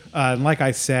 And like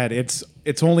I said, it's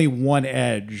only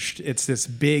one-edged. It's this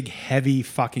big, heavy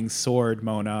fucking sword,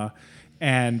 Mona.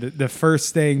 And the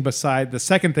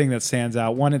second thing that stands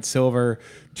out, one, it's silver.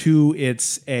 Two,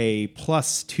 it's a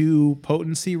 +2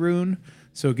 potency rune.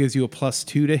 So it gives you a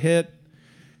 +2 to hit.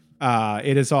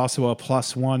 It is also a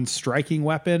 +1 striking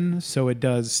weapon. So it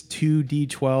does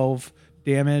 2d12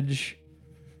 damage.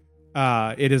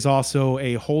 It is also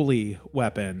a holy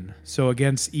weapon. So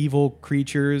against evil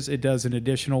creatures, it does an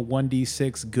additional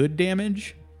 1d6 good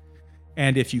damage.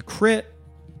 And if you crit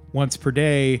once per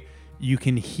day, you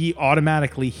can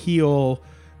automatically heal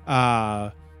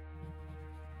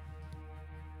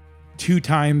 2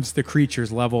 times the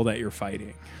creature's level that you're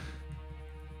fighting.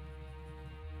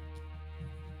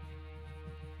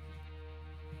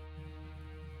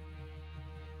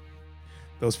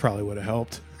 Those probably would have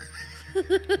helped.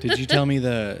 Did you tell me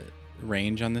the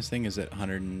range on this thing? Is it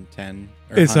 110?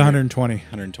 Or It's 100? 120.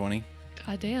 120?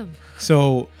 God damn. So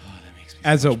Oh, that makes me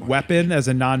as so a much more weapon, as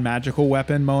a non-magical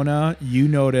weapon, Mona, you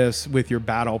notice with your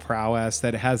battle prowess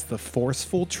that it has the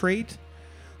forceful trait.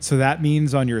 So that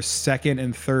means on your second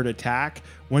and third attack,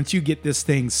 once you get this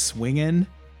thing swinging,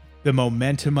 the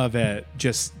momentum of it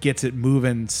just gets it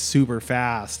moving super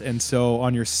fast. And so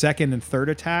on your second and third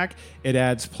attack, it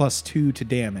adds +2 to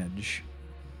damage.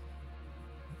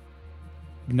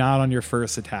 Not on your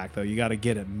first attack, though. You got to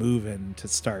get it moving to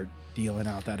start dealing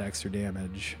out that extra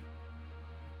damage.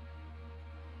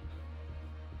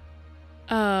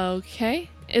 Okay.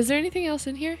 Is there anything else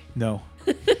in here? No.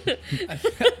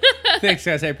 Thanks,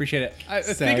 guys. I appreciate it. I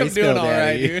think Sorry, I'm doing Spill all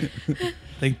right, Daddy. dude.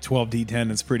 I think 12d10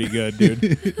 is pretty good, dude.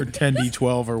 Or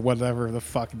 10d12 or whatever the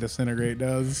fuck disintegrate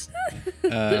does.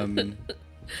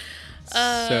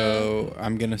 So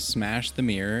I'm gonna smash the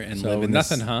mirror and So live in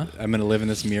nothing, this. huh? I'm gonna live in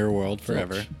this mirror world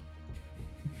forever.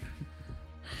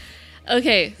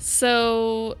 Okay,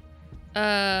 so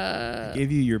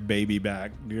Give you your baby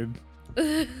back, dude.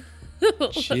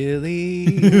 Chili.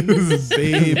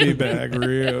 Baby back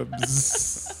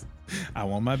ribs. I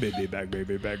want my baby back,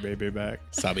 baby back, baby back.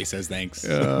 Sabi says thanks.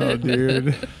 Oh,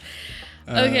 dude.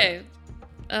 okay.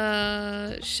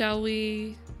 Shall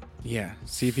we? Yeah.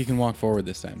 See if you can walk forward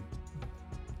this time.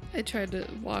 I tried to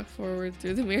walk forward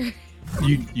through the mirror.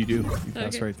 You do. You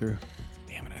pass Okay. right through.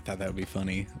 Damn it! I thought that would be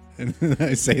funny. And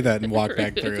I say that and walk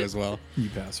back through as well. You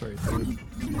pass right through.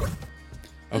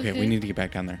 Okay, Okay. we need to get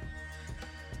back down there.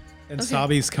 And Okay.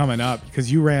 Sabi's coming up because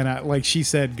you ran out, like she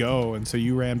said, go. And so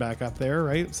you ran back up there,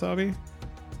 right, Sabi?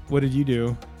 What did you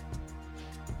do?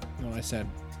 No, I said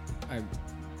I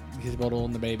he's about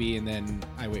holding the baby, and then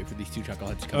I wait for these two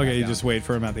chuckleheads to come Okay, back you down. just wait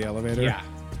for him at the elevator? Yeah.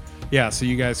 Yeah, so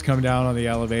you guys come down on the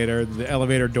elevator. The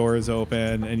elevator door is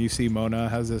open, and you see Mona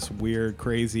has this weird,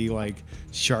 crazy, like,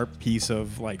 sharp piece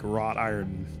of, like, wrought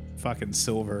iron fucking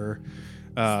silver.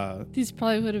 These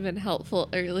probably would have been helpful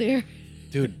earlier.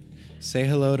 Dude, say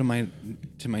hello to my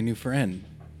new friend.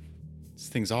 This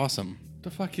thing's awesome. The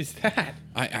fuck is that?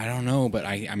 I don't know, but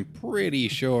I'm pretty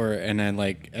sure. And then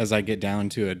like as I get down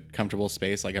to a comfortable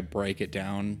space, like I break it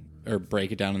down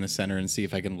in the center and see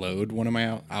if I can load one of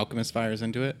my alchemist fires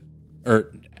into it,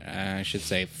 or I should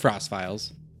say frost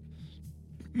vials.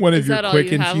 One of Is your that all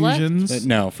quick you have left? infusions.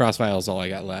 No, frost vials all I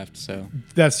got left. So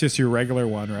That's just your regular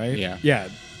one, right? Yeah. Yeah.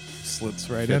 Slits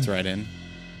right fits in. right in.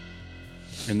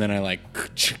 And then I like.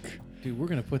 Dude, we're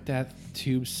gonna put that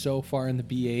tube so far in the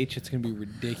BH, it's gonna be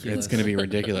ridiculous. It's gonna be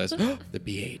ridiculous. The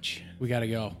BH. We gotta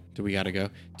go. Do we gotta go?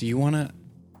 Do you wanna?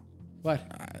 What?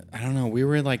 I don't know. We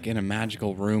were like in a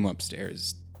magical room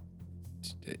upstairs,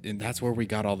 and that's where we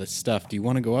got all this stuff. Do you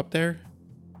want to go up there?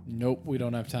 Nope, we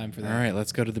don't have time for that. All right,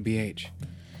 let's go to the BH.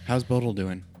 How's Bodil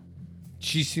doing?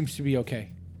 She seems to be okay.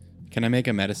 Can I make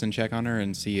a medicine check on her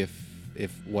and see if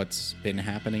what's been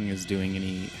happening is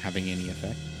having any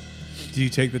effect? Do you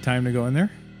take the time to go in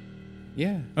there?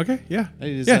 Yeah. Okay. Yeah.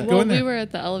 Is Yeah, that- go Well, in there. we were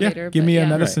at the Yeah. elevator. Give but me yeah. a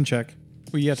medicine check.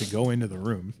 Well, you have to go into the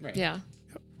room. Yeah.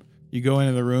 You go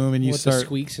into the room and you What, the start.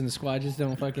 squeaks and the squadges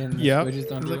don't fucking... the Yep. squidges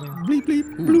don't do Like, anything? bleep,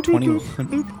 bleep, Ooh, bloop, bloop, 21.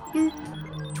 bloop,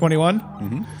 bloop. 21?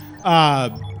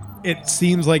 Mm-hmm. It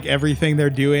seems like everything they're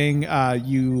doing,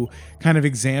 you kind of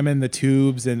examine the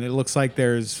tubes and it looks like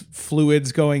there's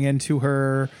fluids going into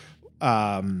her.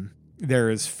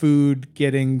 There is food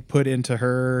getting put into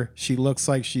her. She looks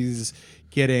like she's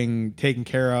getting taken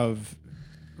care of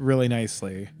really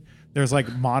nicely. There's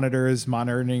like monitors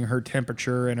monitoring her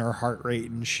temperature and her heart rate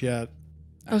and shit.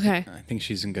 Okay. I think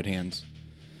she's in good hands.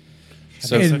 I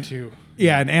So, think so And- too.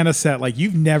 Yeah, and Anna said, like,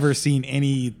 you've never seen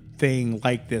anything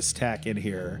like this tech in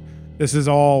here. This is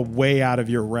all way out of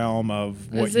your realm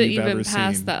of what Is it you've even ever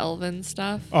past seen. the elven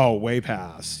stuff? Oh, way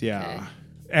past, yeah. Okay.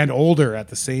 And older at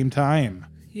the same time.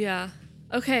 Yeah.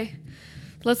 Okay.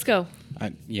 Let's go.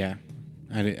 yeah,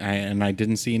 I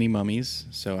didn't see any mummies,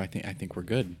 so I think we're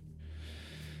good.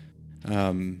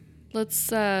 Let's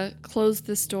close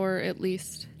this door at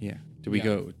least. Yeah. Do we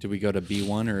go to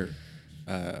B1 or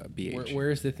BH?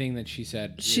 Where's the thing that she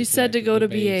said? She is said the- to go the to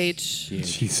base? BH.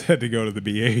 She said to go to the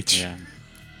BH. Yeah.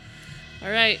 All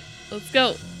right. Let's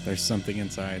go. There's something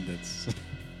inside that's.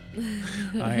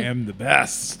 I am the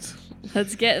best.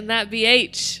 Let's get in that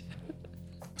BH.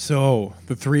 So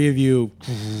the three of you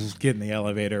get in the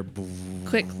elevator.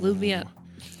 Quick, lube me up.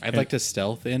 I'd like to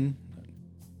stealth in.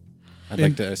 I'd In-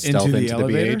 like to stealth into the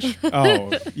BH.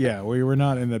 Oh, yeah. We were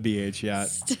not in the BH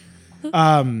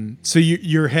yet. So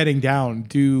you're heading down.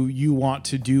 Do you want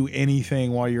to do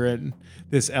anything while you're in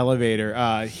this elevator?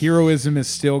 Heroism is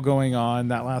still going on.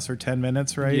 That lasts for 10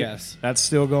 minutes, right? Yes. That's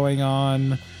still going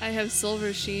on. I have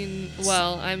silver sheen.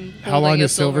 Well, I'm holding How long a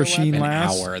does silver sheen weapon.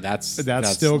 last? An hour. That's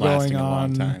still lasting going a long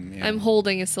on. time. Yeah. I'm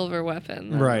holding a silver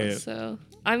weapon. though, Right. So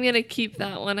I'm going to keep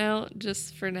that one out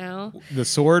just for now. The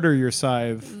sword or your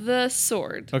scythe? The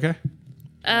sword. Okay.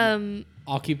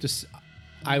 I'll keep this.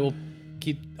 I will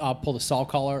keep. I'll pull the saw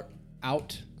collar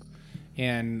out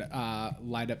and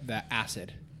light up the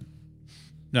acid.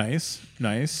 Nice.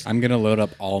 Nice. I'm gonna load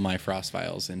up all my frost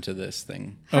vials into this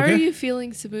thing. How are Okay. you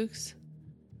feeling, Sabuks?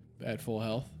 At full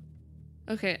health.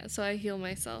 Okay, so I heal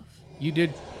myself. You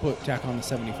did put tack on the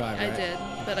 75, right? I did,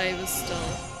 but I was still.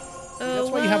 Oh, That's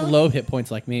why you have low hit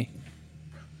points like me.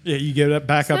 Yeah, you get it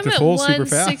back So up I'm to at full super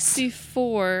fast.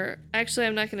 164. Actually,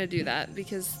 I'm not going to do that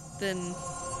because then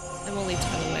I'm only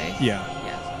 10 away. Yeah.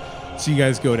 Yeah. So you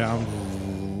guys go down.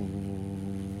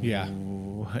 Yeah.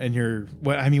 And you're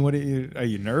what? I mean, what are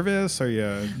you nervous?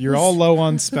 You're all low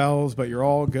on spells, but you're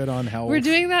all good on health. We're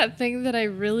doing that thing that I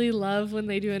really love when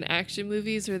they do in action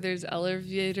movies where there's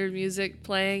elevator music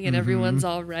playing and everyone's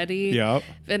all ready. Yep.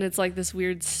 And it's like this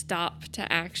weird stop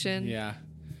to action. Yeah.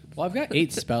 Well, I've got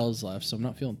 8 spells left, so I'm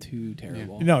not feeling too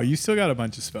terrible. No, you still got a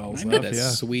bunch of spells I did left. a Yeah.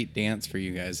 sweet dance for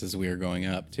you guys as we were going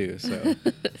up too. So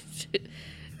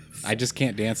I just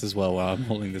can't dance as well while I'm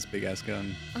holding this big ass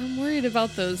gun. I'm worried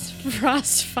about those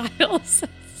frost files.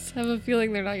 I have a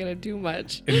feeling they're not going to do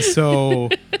much. And so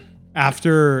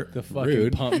after The fucking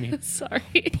Rude. Sorry.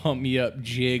 pump me up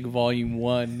jig volume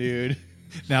 1, dude.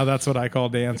 now that's what I call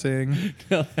dancing.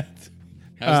 No, that's-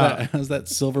 How's that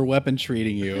silver weapon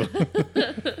treating you?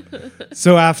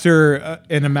 So after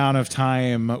an amount of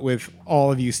time with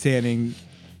all of you standing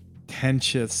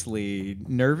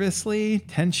nervously,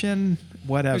 tension,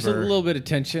 whatever. There's a little bit of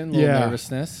tension, a little Yeah.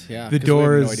 nervousness. Yeah. The 'cause we have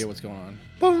doors- no idea what's going on.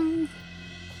 Boom.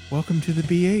 Welcome to the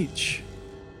BH.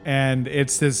 And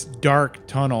it's this dark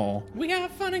tunnel. We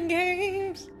have fun and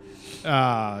games.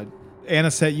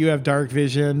 Anisette, you have dark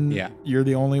vision. Yeah. You're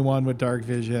the only one with dark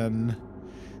vision.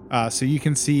 So you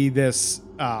can see this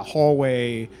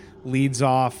hallway leads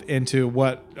off into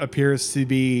what appears to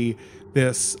be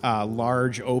this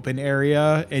large open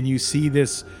area. And you see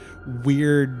this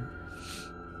weird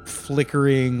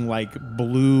flickering like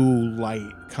blue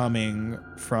light coming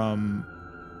from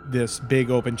this big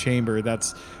open chamber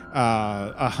that's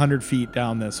 100 feet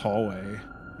down this hallway.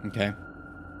 Okay.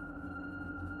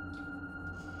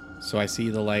 So I see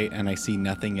the light, and I see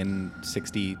nothing in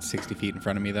 60 feet in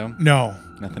front of me, though? No,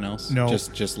 Nothing else? No.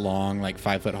 Just long, like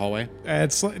 5-foot hallway?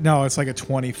 it's like it's like a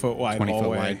 20-foot wide 20 foot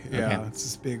hallway. wide, Yeah, okay. it's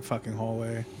this big fucking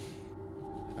hallway.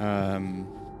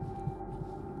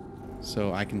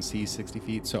 So I can see 60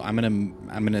 feet. So I'm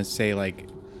gonna say, like,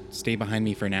 stay behind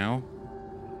me for now.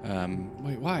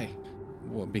 Wait, why?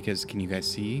 Well, because can you guys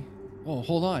see? Oh,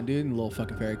 hold on, dude. And the little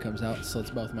fucking fairy comes out,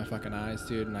 slits both my fucking eyes,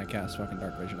 dude, and I cast fucking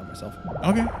dark vision on myself.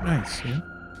 Okay, nice. Yeah.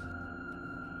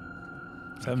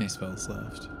 7 Okay. spells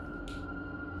left.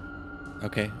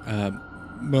 Okay.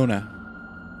 Mona,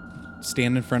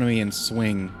 stand in front of me and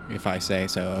swing if I say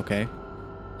so. Okay.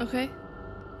 Okay.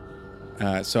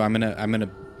 So I'm gonna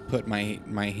put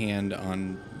my hand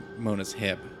on Mona's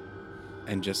hip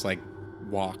and just like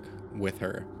walk with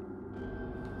her,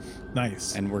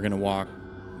 Nice. and we're gonna walk,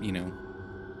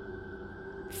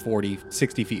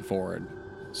 60 feet forward,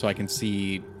 so I can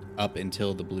see up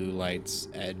until the blue light's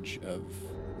edge of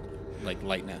like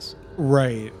lightness.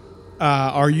 Right.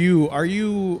 Are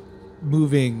you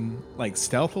moving like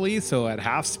stealthily? So at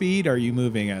half speed? Are you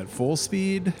moving at full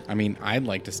speed? I mean, I'd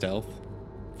like to stealth,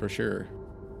 for sure.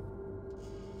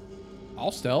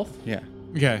 All stealth. Yeah.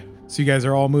 Okay. So you guys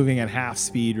are all moving at half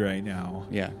speed right now.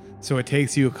 Yeah. So it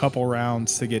takes you a couple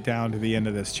rounds to get down to the end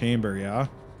of this chamber, yeah?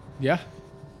 Yeah.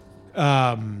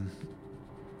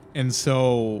 And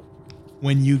so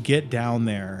when you get down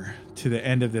there to the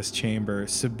end of this chamber,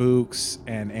 Sabuks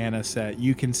and Aniset,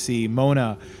 you can see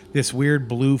Mona, this weird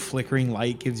blue flickering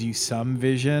light gives you some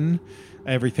vision.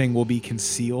 Everything will be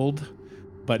concealed,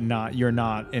 but you're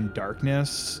not in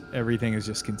darkness. Everything is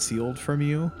just concealed from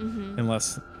you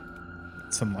unless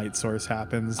some light source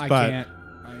happens. I but can't.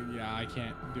 I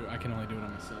can't do. I can only do it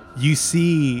on myself. you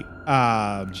see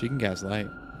She can cast light.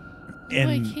 No,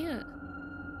 I and can't.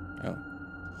 Oh,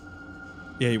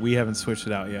 yeah, we haven't switched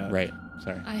it out yet. right.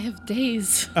 Sorry. I have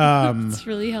days. Um, It's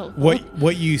really helpful.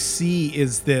 what you see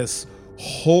is this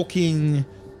hulking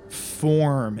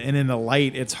form, and in the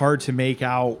light it's hard to make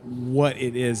out what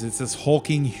it is. It's this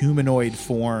hulking humanoid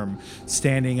form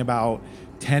standing about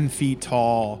 10 feet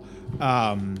tall.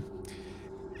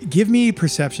 Give me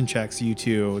perception checks, you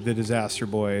two, the Disaster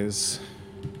Boys.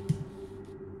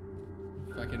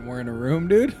 Fucking, we're in a room,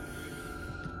 dude.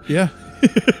 Yeah.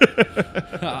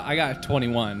 I got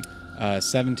 21.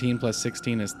 17 plus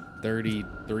 16 is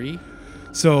 33.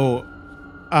 So,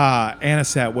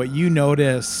 Aniset, what you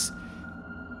notice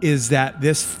is that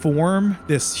this form,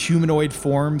 this humanoid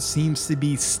form, seems to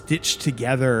be stitched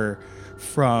together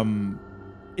from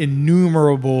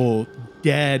innumerable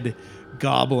dead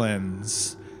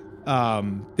goblins.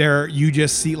 There, you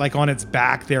just see, like, on its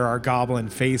back there are goblin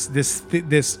face. This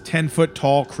 10-foot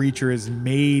tall creature is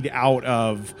made out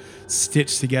of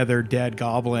stitched together dead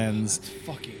goblins.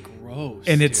 Fucking gross.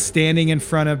 And it's standing in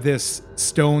front of this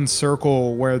stone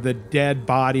circle where the dead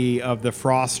body of the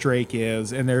frost drake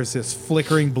is, and there's this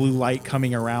flickering blue light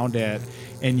coming around it,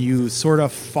 and you sort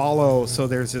of follow. So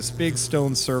there's this big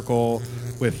stone circle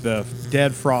with the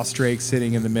dead frost drake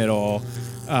sitting in the middle,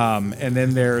 and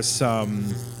then there's some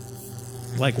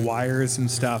like wires and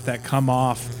stuff that come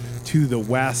off to the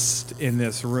west in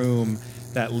this room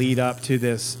that lead up to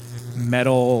this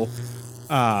metal,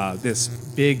 this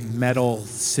big metal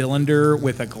cylinder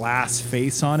with a glass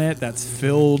face on it that's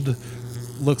filled,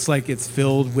 looks like it's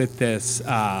filled with this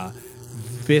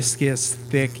viscous,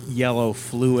 thick yellow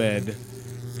fluid.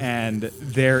 And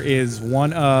there is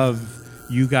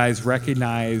you guys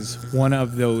recognize one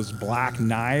of those black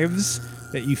knives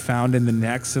that you found in the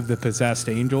necks of the possessed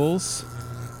angels.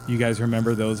 You guys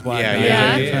remember those black knives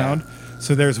that you found?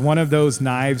 So there's one of those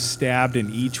knives stabbed in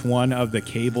each one of the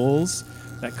cables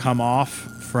that come off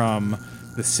from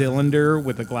the cylinder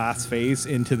with the glass face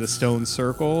into the stone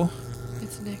circle.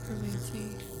 It's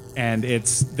necromancy. And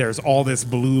there's all this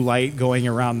blue light going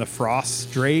around the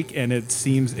frost drake, and it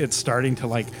seems it's starting to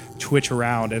like twitch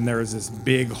around, and there's this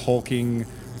big hulking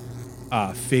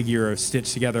figure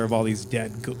stitched together of all these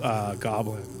dead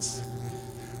goblins.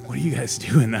 What are you guys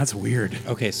doing? That's weird.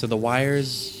 Okay, so the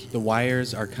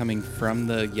wires are coming from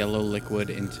the yellow liquid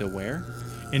into where?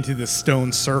 Into the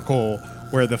stone circle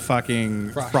where the fucking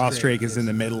frost drake drake is in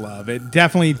the middle of it.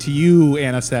 Definitely to you,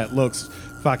 Aniset, looks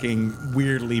fucking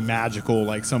weirdly magical,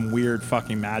 like some weird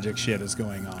fucking magic shit is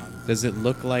going on. Does it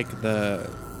look like the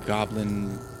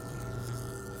goblin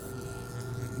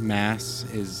mass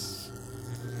is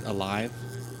alive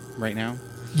right now?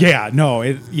 Yeah, no,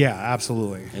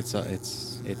 absolutely.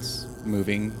 It's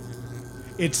moving.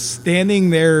 It's standing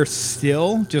there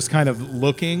still, just kind of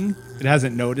looking. It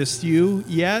hasn't noticed you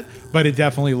yet, but it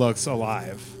definitely looks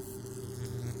alive.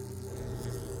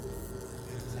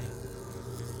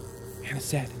 Anna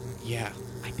said, Yeah.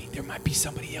 I think there might be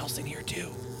somebody else in here too.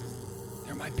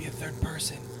 There might be a third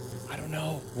person. I don't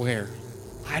know. Where?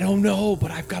 I don't know,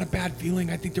 but I've got a bad feeling.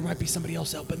 I think there might be somebody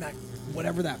else helping that,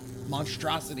 whatever that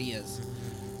monstrosity is.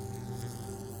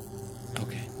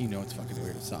 Okay. You know it's fucking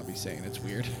weird. Asabi's saying it's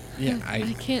weird. Yeah. I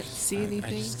can't see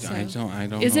anything. I so.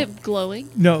 don't Is know. it glowing?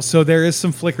 No, so there is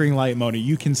some flickering light, Mona.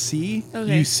 You can see.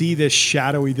 Okay. You see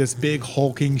this big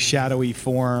hulking shadowy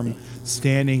form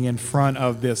standing in front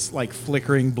of this like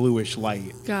flickering bluish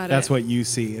light. Got it. That's what you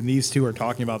see. And these two are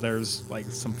talking about there's like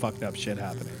some fucked up shit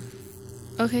happening.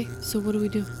 Okay, so what do we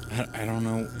do? I don't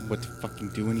know what to fucking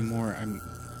do anymore. We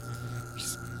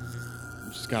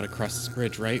just gotta cross this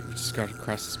bridge, right? We just gotta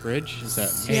cross this bridge. Is that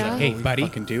Yeah. Hey, what we buddy.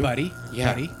 fucking do? Buddy.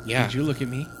 Yeah, Buddy. yeah. Did you look at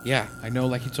me? Yeah. I know,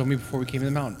 like you told me before we came to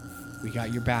the mountain. We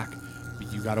got your back,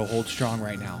 but you got to hold strong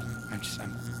right now. I'm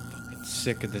fucking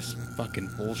sick of this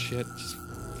fucking bullshit. Just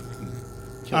fucking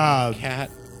kill Uh, the cat.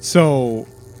 So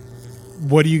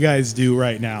what do you guys do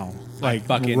right now? Like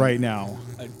fucking- right now.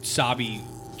 Sabi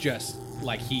just,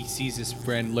 like, he sees his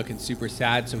friend looking super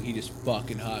sad, so he just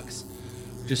fucking hugs.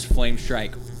 Just flame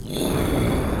strike.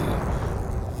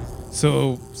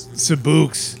 So,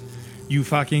 Sabooks, you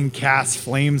fucking cast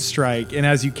Flame Strike, and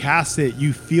as you cast it,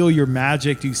 you feel your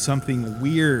magic do something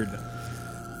weird.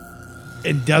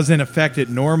 It doesn't affect it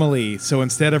normally. So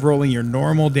instead of rolling your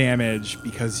normal damage,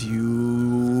 because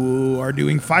you are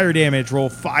doing fire damage, roll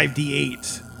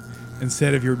 5d8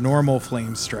 instead of your normal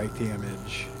Flame Strike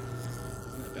damage.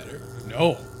 Better?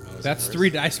 No. That's worse? 3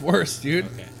 dice worse, dude.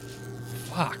 Okay.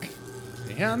 Fuck.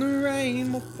 And the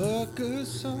rain will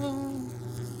focus on.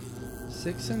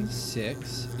 6 and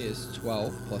 6 is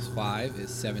 12, plus 5 is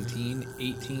 17,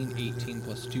 18, 18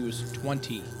 plus 2 is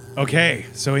 20. Okay,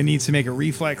 so it needs to make a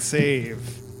reflex save.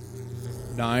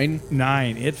 9.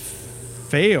 9. It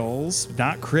fails,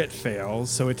 not crit fails,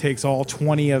 so it takes all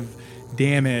 20 of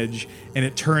damage, and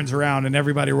it turns around, and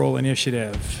everybody roll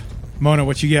initiative. Mona,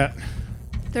 what you get?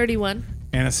 31.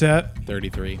 Anisette?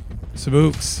 33.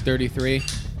 Sabooks? 33.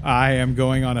 I am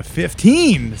going on a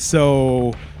 15,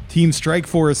 so Team Strike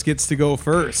Force gets to go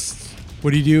first.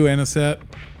 What do you do, Anisette?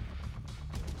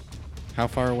 How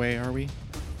far away are we?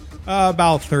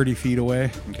 About 30 feet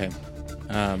away. Okay.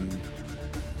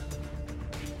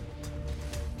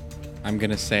 I'm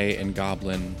gonna say in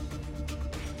Goblin.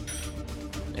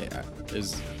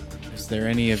 Is there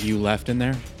any of you left in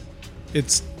there?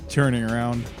 It's turning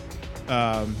around.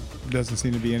 Doesn't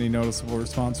seem to be any noticeable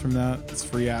response from that. It's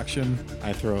free action.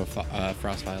 I throw a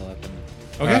frost vial at them.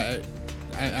 Okay.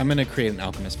 I'm gonna create an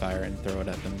alchemist fire and throw it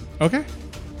at them. Okay.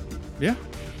 Yeah.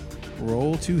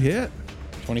 Roll to hit.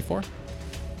 24.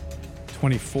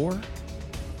 24.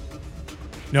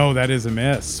 No, that is a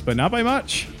miss, but not by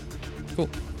much. Cool.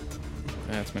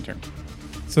 That's my turn.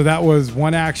 So that was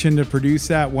one action to produce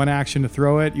that, one action to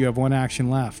throw it. You have one action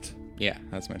left. Yeah,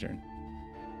 that's my turn.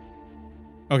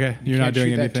 Okay, you're not Can't doing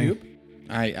shoot that anything. tube?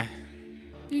 I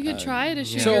You could try to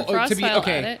shoot So your frost to be vial at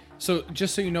okay. it. So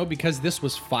just so you know, because this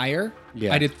was fire,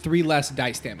 Yeah. I did 3 less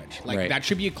dice damage. Like Right. that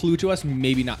should be a clue to us,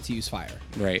 maybe not to use fire.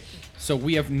 right. So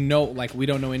we have no, like, we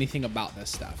don't know anything about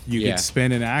this stuff. You Yeah. could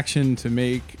spend an action to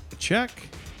make a check.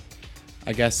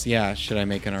 I guess yeah. Should I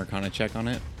make an Arcana check on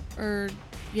it? Or,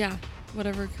 yeah,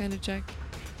 whatever kind of check.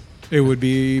 It would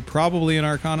be probably an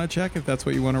Arcana check if that's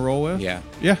what you want to roll with. Yeah.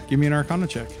 Yeah, give me an Arcana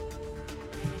check.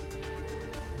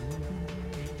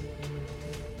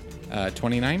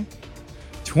 29.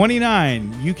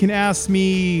 29. You can ask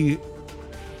me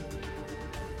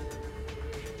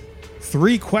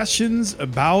 3 questions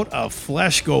about a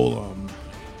flesh golem.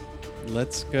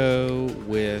 Let's go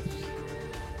with.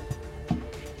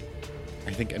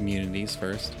 I think immunities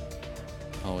first.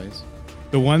 Always.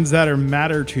 The ones that are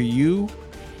matter to you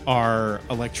are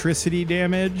electricity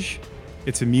damage.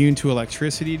 It's immune to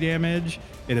electricity damage.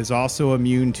 It is also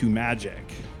immune to magic.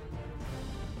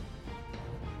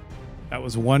 That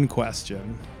was one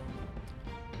question.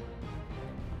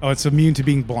 Oh, it's immune to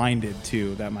being blinded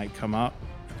too. That might come up.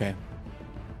 Okay.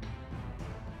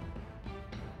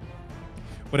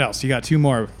 What else? You got 2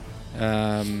 more.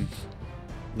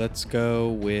 Let's go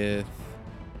with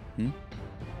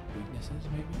Weaknesses,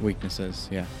 maybe? weaknesses.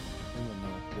 Yeah. We will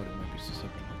know what it might be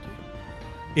susceptible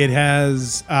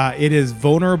to. It is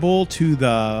vulnerable to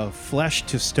the flesh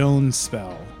to stone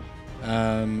spell.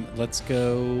 Let's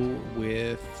go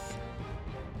with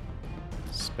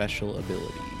special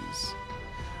abilities.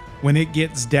 When it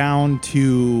gets down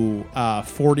to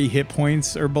 40 hit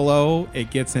points or below, it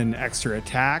gets an extra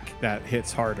attack that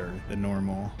hits harder than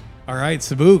normal. All right,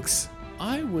 Sabuks.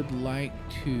 I would like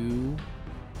to.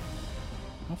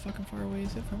 How fucking far away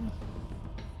is it from us?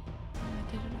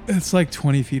 I didn't. It's like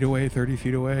 20 feet away, 30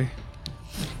 feet away.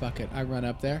 Fuck it. I run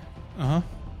up there. Uh-huh.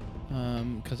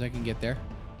 Because I can get there.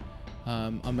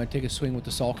 I'm gonna take a swing with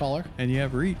the Soul Collar. And you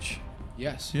have reach.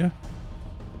 Yes. Yeah.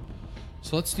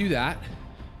 So let's do that.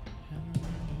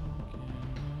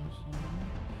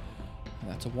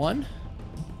 That's a 1.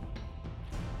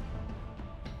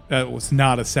 That was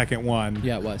not a second one.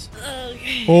 Yeah, it was.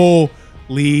 Okay.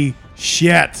 Holy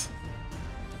shit.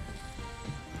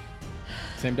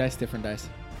 Same dice, different dice.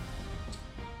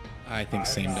 I think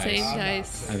same dice. Same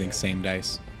dice. I think same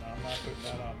dice. I'm not putting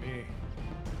that on me.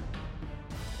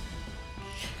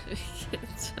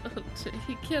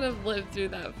 He can't have lived through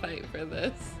that fight for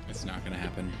this. It's not gonna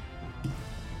happen.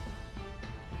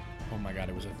 Oh my god,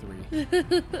 it was a 3.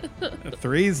 A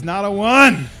 3's not a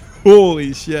 1.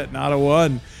 Holy shit, not a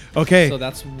 1. Okay. So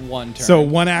that's 1 turn. So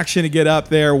 1 action to get up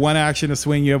there, 1 action to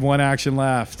swing. You have 1 action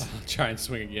left. I'll try and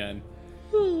swing again.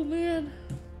 Oh man.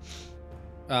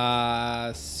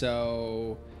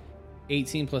 So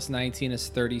 18 plus 19 is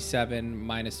 37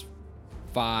 minus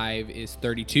 5 is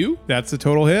 32. That's the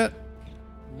total hit.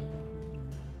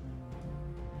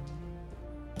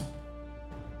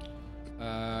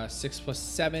 Uh, 6 plus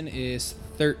 7 is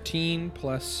 13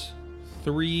 plus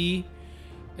 3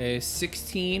 is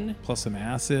 16 Plus some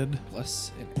acid.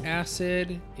 plus an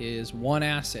acid is 1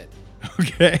 acid.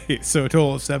 Okay. So a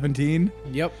total of 17.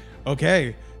 Yep.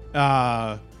 Okay.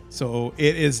 So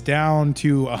it is down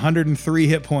to 103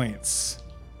 hit points.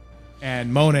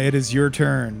 And Mona, it is your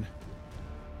turn.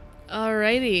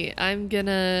 Alrighty, I'm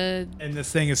gonna. And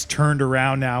this thing is turned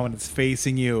around now and it's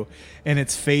facing you. And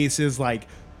its face is like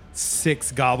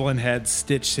 6 goblin heads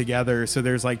stitched together. So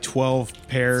there's like 12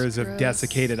 pairs of gross.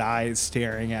 desiccated eyes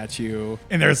staring at you.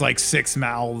 And there's like 6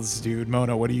 mouths, dude.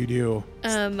 Mona, what do you do?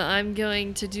 I'm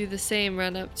going to do the same.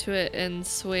 Run up to it and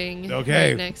swing. Okay.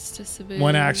 Right next to Sabu.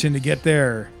 1 action to get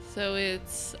there. So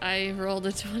I rolled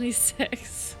a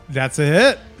 26, That's a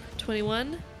hit.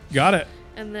 21, Got it.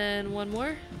 and then 1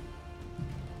 more.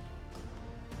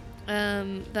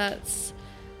 That's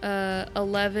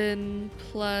 11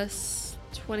 plus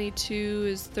 22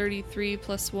 is 33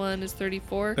 plus 1 is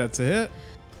 34. That's a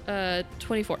hit.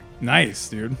 24. Nice,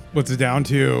 dude. What's it down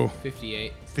to?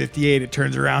 58. 58. It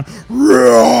turns around.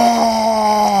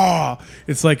 Roar!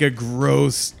 It's like a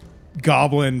gross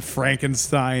goblin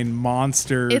Frankenstein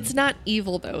monster. It's not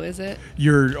evil though, is it?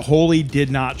 Your holy did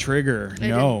not trigger. I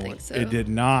No, didn't think so. it did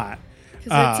not.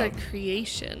 Because it's a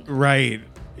creation. Right.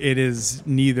 It is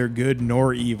neither good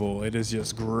nor evil. It is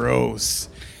just gross.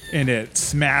 And it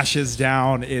smashes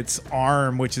down its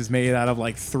arm, which is made out of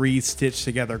like 3 stitched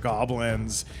together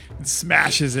goblins. It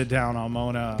smashes it down on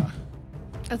Mona.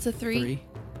 That's a 3. 3.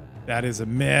 That is a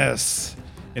miss.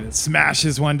 And it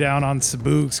smashes one down on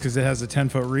Sabuks because it has a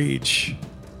 10-foot reach.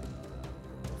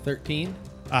 13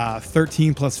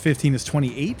 13 plus 15 is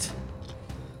 28.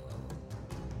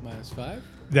 minus 5.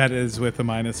 That is with a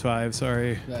 -5,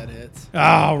 sorry. That hits.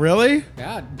 Oh, really?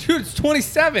 Yeah, dude, it's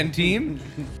 27, team.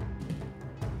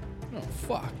 Oh,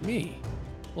 fuck me.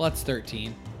 Well, that's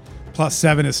 13. Plus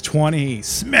 7 is 20.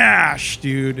 Smash,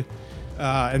 dude.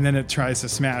 And then it tries to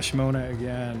smash Mona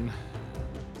again.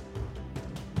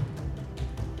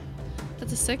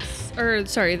 That's a 6. Or,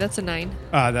 sorry, that's a 9.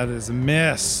 That is a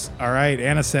miss. All right,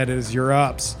 Anisette, it is your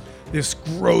ups. This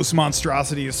gross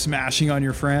monstrosity is smashing on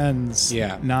your friends.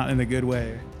 Yeah. Not in a good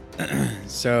way.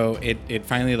 So it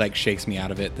finally like shakes me out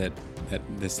of it that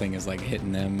this thing is like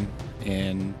hitting them,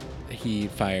 and he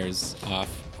fires off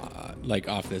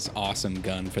off this awesome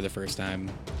gun for the first time,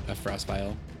 a frost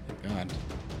vial.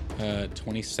 God,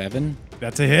 27.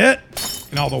 That's a hit.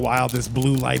 And all the while, this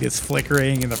blue light is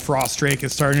flickering, and the frost drake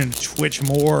is starting to twitch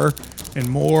more and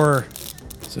more.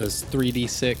 So it's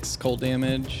 3d6 cold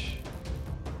damage.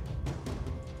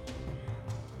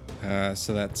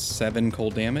 So that's 7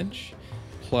 cold damage,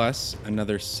 plus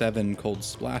another 7 cold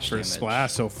splash For a damage.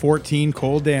 splash, so 14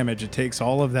 cold damage. It takes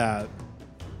all of that.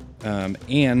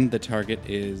 And the target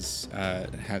is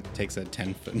takes a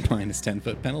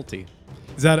 10-foot penalty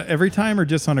Is that every time or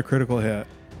just on a critical hit?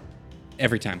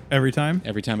 every time. Every time?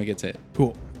 Every time it gets hit.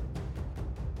 Cool.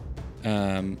 I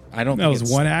don't. That think was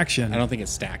it's- one action. I don't think it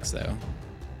stacks though.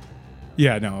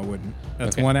 Yeah, no, I wouldn't.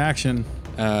 That's Okay. one action.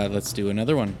 Let's do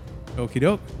another one. Okie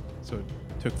doke. So it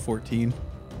took 14.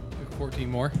 Took 14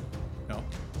 more. No,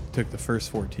 took the first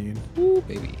 14. Ooh,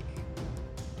 baby.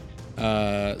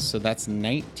 So that's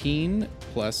 19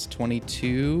 plus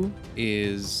 22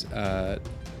 is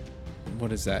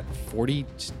what is that?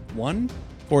 41?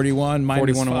 41 minus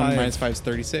 41 on 1 5. minus 5 is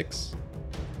 36.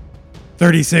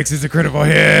 36 is a critical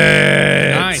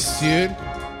hit. Nice, dude.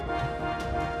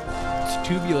 It's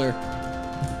tubular.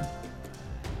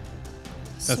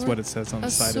 That's what it says on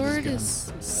the side of his sword gun.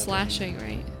 is slashing,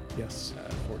 right? Yes.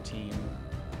 14,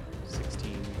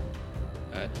 16,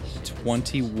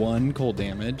 21 cold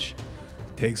damage.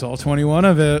 Takes all 21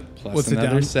 of it. Plus What's it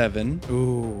another down? 7.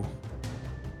 Ooh.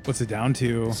 What's it down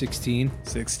to? 16.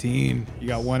 16. You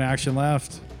got one action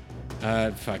left.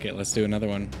 Fuck it. Let's do another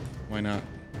one. Why not?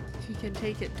 If you can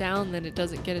take it down, then it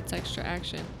doesn't get its extra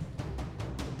action.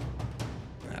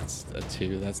 That's a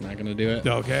 2. That's not going to do it.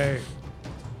 Okay.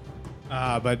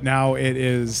 But now it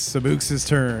is Sabuks'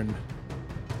 turn. Do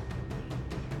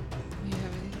you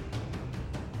have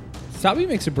any? Sabi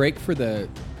makes a break for the.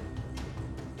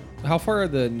 How far are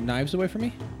the knives away from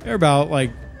me? They're about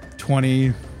like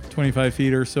 20, 25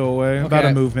 feet or so away. About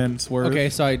a movement's worth. Okay,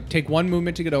 so I take one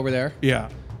movement to get over there, Yeah.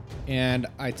 and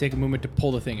I take a movement to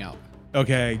pull the thing out.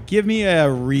 Okay. Give me a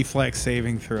reflex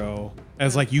saving throw.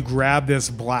 As like you grab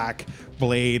this black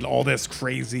blade, all this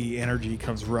crazy energy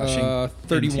comes rushing.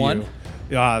 31. into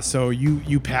you. So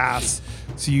you pass,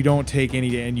 so you don't take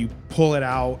any, and you pull it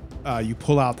out. You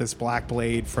pull out this black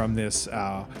blade from this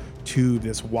tube,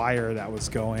 this wire that was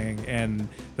going, and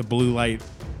the blue light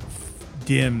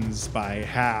dims by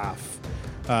half,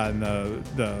 and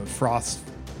the frost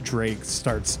drake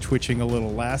starts twitching a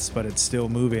little less, but it's still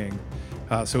moving.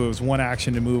 So it was one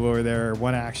action to move over there,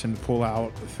 one action to pull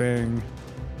out the thing.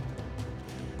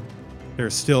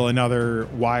 There's still another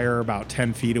wire about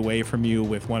 10 feet away from you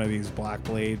with one of these black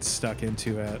blades stuck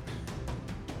into it.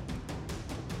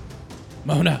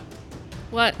 Mona,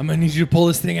 What? I'm gonna need you to pull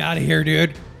this thing out of here,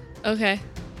 dude. Okay.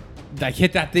 Like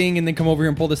hit that thing and then come over here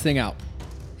and pull this thing out.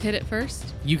 Hit it first?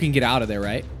 You can get out of there,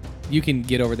 right? You can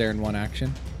get over there in one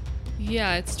action.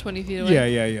 Yeah, it's 20 feet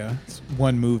away. Yeah. It's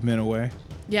one movement away.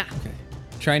 Yeah. Okay.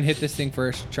 Try and hit this thing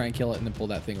first. Try and kill it, and then pull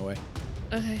that thing away.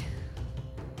 Okay.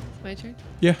 It's my turn?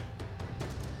 Yeah.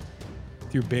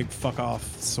 With your big fuck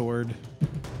off sword.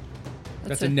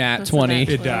 That's a nat 20.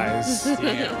 It dies.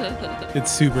 It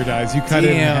super dies. You cut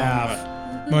it in half.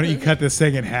 Mona, you cut this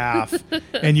thing in half,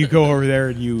 and you go over there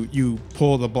and you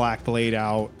pull the black blade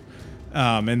out,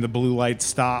 and the blue light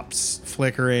stops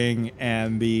flickering,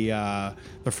 and the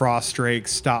frost drake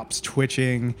stops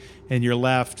twitching, and you're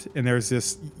left, and there's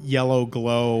this yellow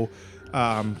glow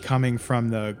coming from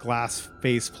the glass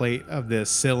faceplate of this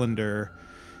cylinder.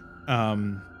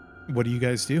 What do you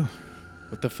guys do?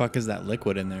 What the fuck is that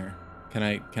liquid in there? Can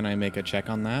I make a check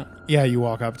on that? Yeah, you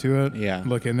walk up to it. Yeah.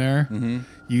 Look in there. Mm-hmm.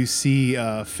 You see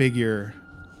a figure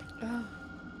Oh.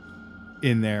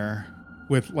 in there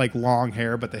with like long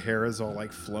hair, but the hair is all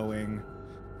like flowing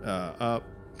up,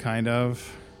 kind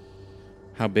of.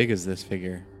 How big is this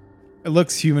figure? It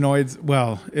looks humanoids.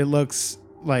 Well, it looks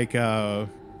like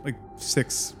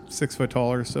 6 foot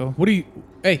tall or so. What do you?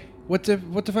 Hey, what the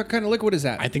fuck kind of liquid is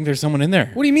that? I think there's someone in there.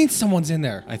 What do you mean someone's in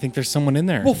there? I think there's someone in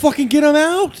there. Well, fucking get him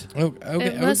out. Oh, okay.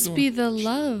 It must be the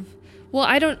love. Well,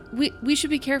 I don't. We should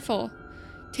be careful.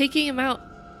 Taking him out,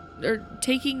 or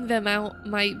taking them out,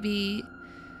 might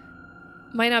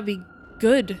not be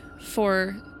good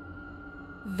for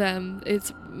them.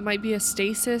 It might be a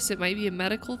stasis. It might be a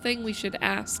medical thing. We should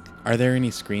ask. Are there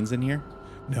any screens in here?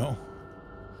 No.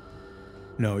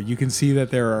 No, you can see that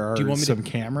there are Do you want me to- some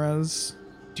cameras.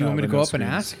 Do you want me to but go no up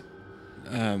and screens.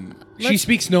 ask? She Let's-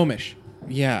 speaks Gnomish.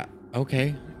 Yeah.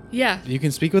 Okay. Yeah. You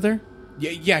can speak with her?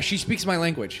 Yeah, she speaks my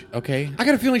language. Okay. I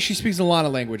got a feeling she speaks a lot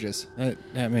of languages.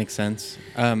 That makes sense.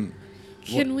 Can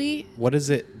we? What is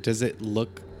it? Does it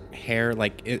look hair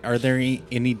like? Are there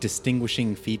any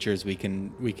distinguishing features we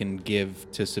can give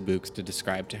to Sabuks to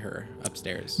describe to her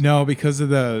upstairs? No, because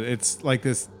of it's like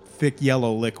this thick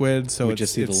yellow liquid. So we it's,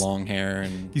 just see the it's- long hair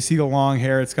and. You see the long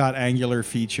hair. It's got angular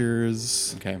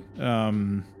features. Okay.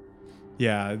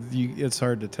 Yeah, it's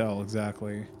hard to tell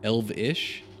exactly.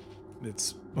 Elvish.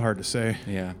 It's hard to say.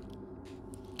 Yeah.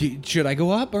 Should I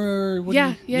go up or? What do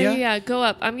Yeah, you- yeah. Go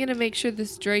up. I'm gonna make sure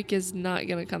this Drake is not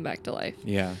gonna come back to life.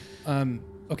 Yeah.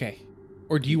 Okay.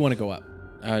 Or do you want to go up?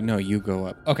 No, you go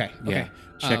up. Okay. Yeah.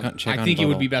 Okay. Check I on think it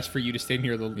would Bubble. be best for you to stay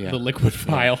near the Yeah. liquid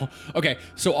vial. Okay.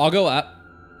 So I'll go up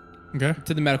Okay.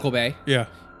 to the medical bay, Yeah.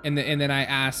 and then I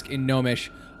ask in Gnomish.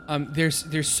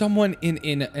 There's someone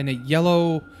in a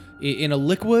yellow in a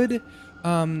liquid.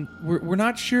 We're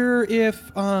not sure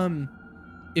if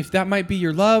that might be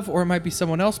your love or it might be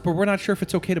someone else, but we're not sure if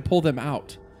it's okay to pull them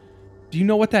out. Do you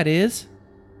know what that is?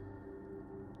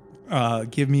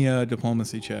 Give me a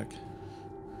diplomacy check.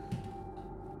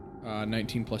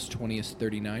 19 plus 20 is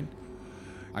 39.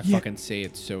 I Yeah. fucking say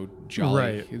it's so jolly.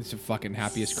 Right. It's the fucking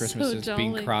happiest So Christmas since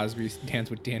Bing jolly. Crosby dance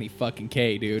with Danny fucking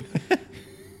K, dude.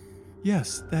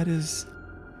 Yes, that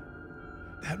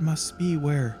must be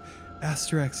where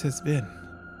Asterix has been.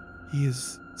 He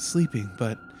is sleeping,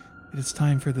 but it is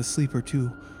time for the sleeper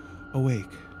to awake.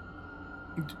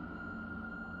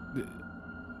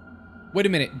 Wait a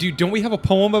minute, dude. Don't we have a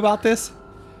poem about this?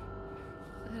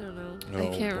 I don't know.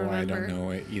 Oh, I can't boy, remember. I don't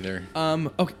know it either.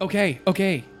 Okay.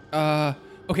 Okay.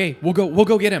 We'll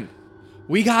go get him.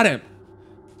 We got him.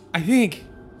 I think.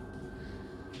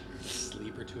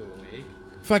 Sleeper to awake?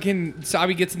 Fucking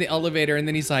Sabi gets in the elevator and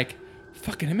then he's like,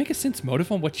 "Fuck, can I make a sense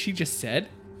motive on what she just said?"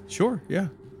 Sure, yeah.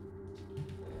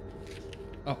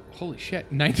 Oh, holy shit.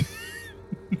 19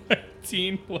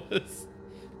 plus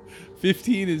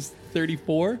 15 is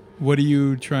 34. What are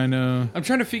you trying to... I'm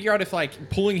trying to figure out if like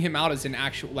pulling him out is an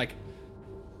actual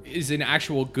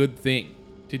good thing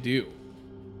to do.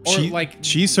 Or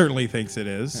she certainly thinks it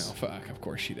is. Oh fuck, of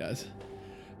course she does.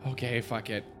 Okay, fuck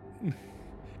it.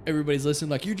 Everybody's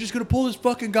listening like, "You're just gonna pull this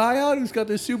fucking guy out who's got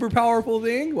this super powerful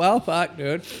thing?" Well, fuck,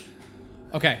 dude.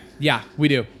 Okay, yeah, we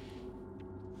do.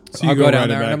 So you I'll go go down right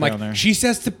there, and back I'm like, down there. she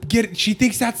says to get it. She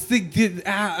thinks that's the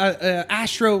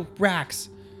Astro Rax.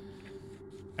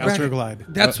 Astroglide.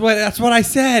 That's what I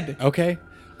said. Okay.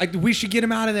 We should get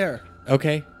him out of there.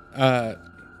 Okay.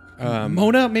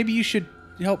 Mona, maybe you should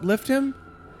help lift him.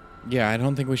 Yeah, I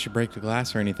don't think we should break the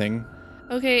glass or anything.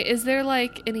 Okay, is there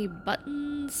like any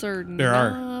buttons or There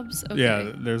are. knobs? Okay.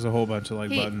 Yeah, there's a whole bunch of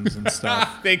like Hey. buttons and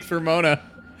stuff. Thanks for Mona.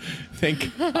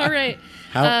 Thank. All right.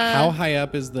 How high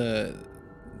up is the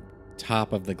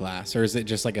top of the glass, or is it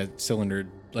just like a cylinder?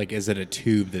 Like, is it a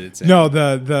tube that it's in? No,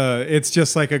 the it's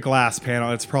just like a glass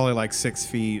panel. It's probably like 6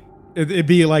 feet. It'd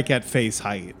be like at face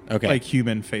height. Okay. Like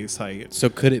human face height. So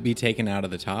could it be taken out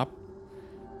of the top?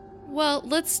 Well,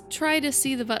 let's try to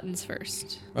see the buttons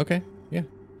first. Okay. Yeah.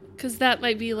 Because that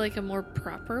might be like a more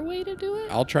proper way to do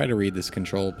it. I'll try to read this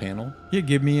control panel. Yeah,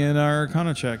 give me an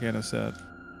Arcana check, Anisette.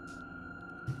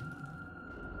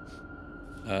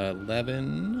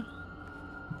 11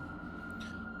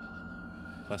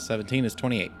 plus 17 is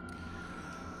 28.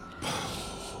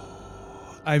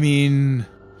 I mean,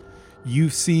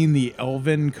 you've seen the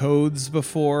Elven codes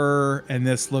before, and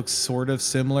this looks sort of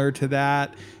similar to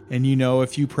that. And you know,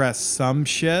 if you press some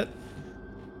shit,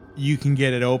 you can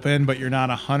get it open, but you're not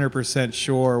 100%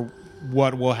 sure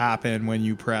what will happen when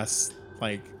you press.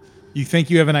 Like, you think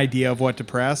you have an idea of what to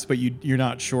press, but you're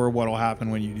not sure what will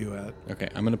happen when you do it. Okay,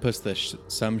 I'm gonna push the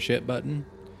some shit button,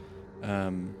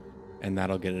 and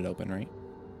that'll get it open, right?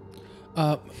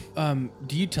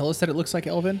 Do you tell us that it looks like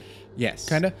Elvin? Yes.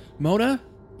 Kinda. Mona,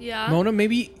 Yeah.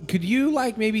 maybe could you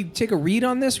like maybe take a read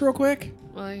on this real quick?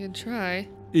 Well, I can try.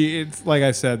 It's like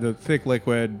I said, the thick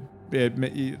liquid.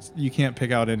 You can't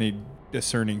pick out any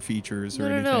discerning features or No,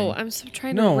 anything. no. I'm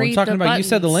trying to No, read I'm talking the about you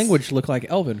said the buttons. language looked like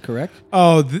Elvin, correct?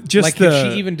 Oh, just Like, the.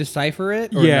 could she even decipher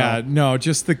it? Or Yeah, no,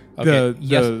 just the No?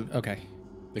 Yes. the Okay.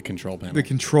 The control panel. the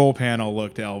control panel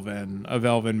looked of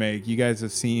Elven make. You guys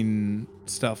have seen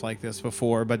stuff like this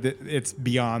before, but it's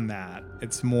beyond that.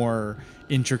 It's more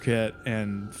intricate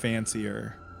and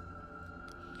fancier.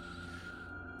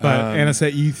 But Anna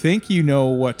said, you think you know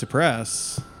what to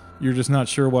press. You're just not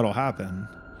sure what'll happen.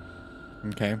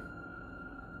 Okay.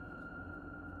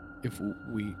 If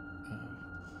we,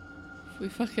 If we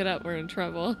fuck it up, we're in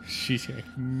trouble. she's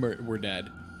we're dead.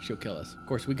 She'll kill us. Of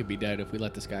course, we could be dead if we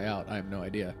let this guy out. I have no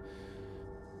idea.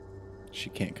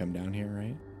 She can't come down here,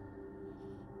 right?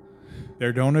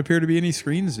 There don't appear to be any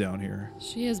screens down here.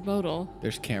 She is Bodil.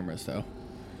 There's cameras though.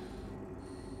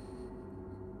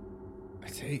 I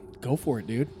say, go for it,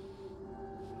 dude.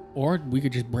 Or we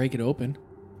could just break it open.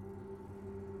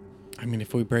 I mean,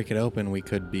 if we break it open, we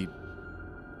could be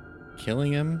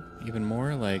killing him even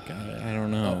more. Like, I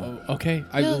don't know. Oh, okay.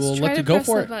 I Yeah, let's will try let to you go press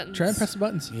for the it. buttons. Try and press the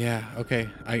buttons. Yeah. Okay.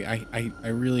 I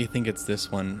really think it's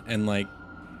this one. And like,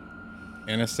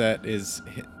 Anisette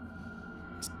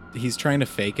he's trying to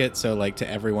fake it. So like to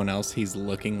everyone else, he's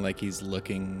looking like he's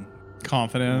looking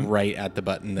Confident. right at the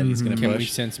button that he's going to Can push. we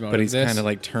sense mode but he's this? kind of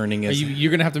like turning his.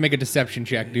 You're gonna have to make a deception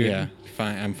check, dude. Yeah.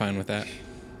 Fine. I'm fine with that.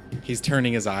 He's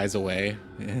turning his eyes away.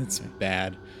 It's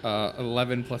bad.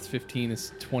 11 plus 15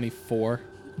 is 24.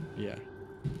 Yeah.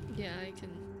 Yeah, I can.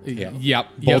 Yeah. Yep.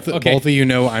 Both Okay. both of you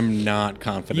know I'm not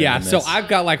confident. Yeah. in So this. I've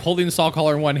got like holding the salt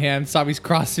collar in one hand, Sabi's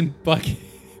crossing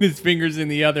his fingers in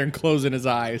the other, and closing his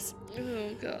eyes. Oh,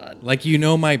 God. Like, you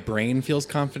know, my brain feels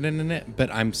confident in it, but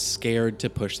I'm scared to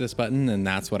push this button, and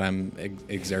that's what I'm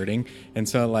exerting. And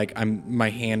so, like, my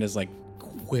hand is like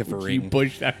quivering, You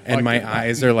push that, and my fucking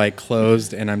eyes are like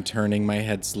closed, and I'm turning my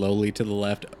head slowly to the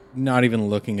left, not even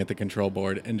looking at the control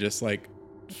board, and just like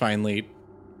finally,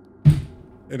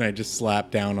 and I just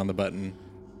slap down on the button.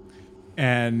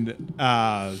 And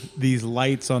these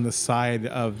lights on the side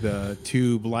of the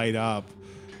tube light up,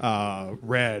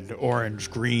 red,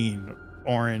 orange, green,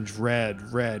 orange,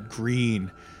 red,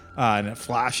 green, and it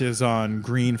flashes on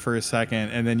green for a second,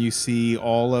 and then you see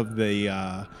all of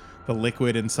the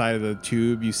liquid inside of the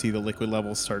tube. You see the liquid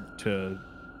levels start to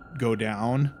go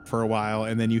down for a while,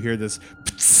 and then you hear this,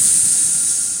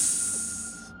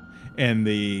 and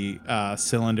the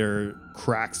cylinder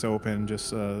cracks open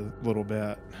just a little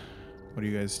bit. What do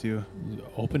you guys do?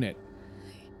 Open it.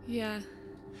 Yeah.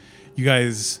 You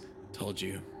guys Told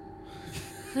you.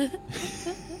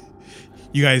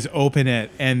 open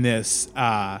it, and this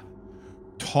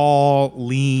tall,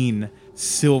 lean,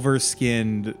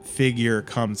 silver-skinned figure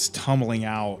comes tumbling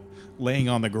out, laying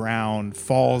on the ground,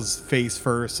 falls face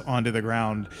first onto the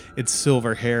ground. Its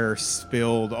silver hair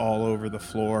spilled all over the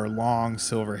floor, long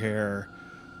silver hair.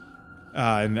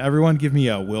 And everyone give me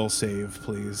a will save,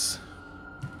 please.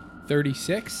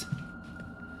 36.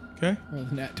 Okay. Roll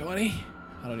the nat 20.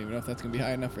 I don't even know if that's going to be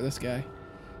high enough for this guy.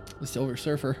 The Silver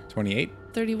Surfer. 28.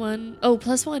 31. Oh,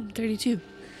 plus 1. 32.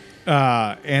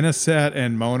 Anisette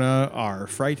and Mona are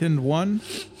frightened one.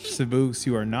 Sabuks,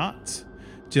 you are not.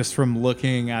 Just from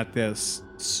looking at this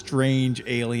strange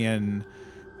alien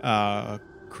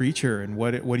creature. And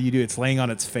what do you do? It's laying on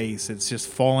its face. It's just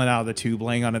falling out of the tube,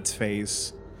 laying on its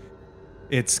face.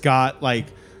 It's got like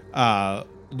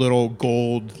little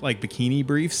gold like bikini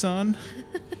briefs on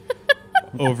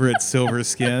over its silver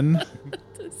skin.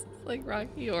 This is like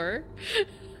Rocky Horror.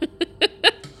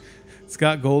 It's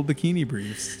got gold bikini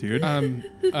briefs, dude. I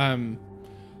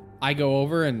go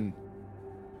over and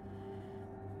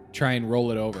try and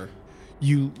roll it over.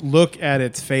 You look at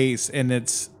its face, and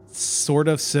it's sort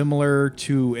of similar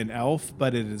to an elf,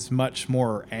 but it is much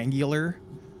more angular,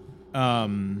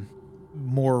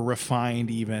 more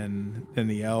refined even than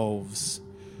the elves.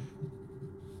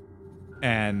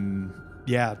 And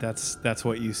yeah, that's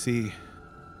what you see.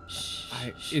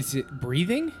 Is it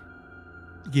breathing?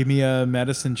 Give me a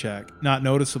medicine check. Not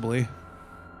noticeably.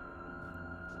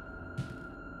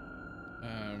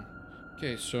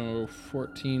 Okay, so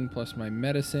 14 plus my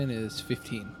medicine is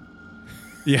 15.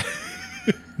 Yeah.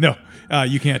 No,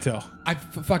 you can't tell.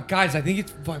 Fuck, guys, I think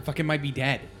it's fucking might be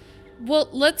dead. Well,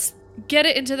 let's get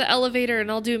it into the elevator, and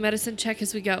I'll do a medicine check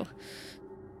as we go.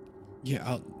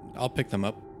 Yeah, I'll pick them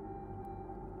up.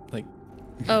 Like,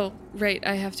 Oh, right.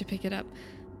 I have to pick it up.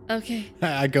 Okay.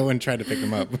 I go and try to pick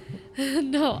them up.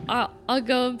 No, I'll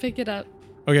go and pick it up.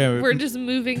 Okay. We're just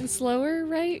moving slower,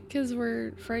 right? Because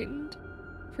we're freaked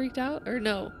out, or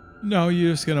no? No,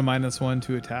 you're just gonna -1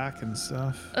 to attack and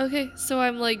stuff. Okay, so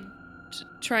I'm like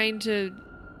trying to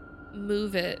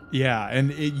move it. Yeah,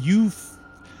 and I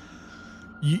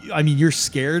mean, you're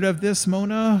scared of this,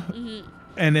 Mona,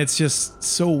 and it's just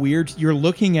so weird. You're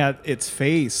looking at its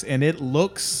face, and it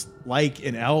looks like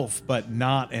an elf, but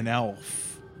not an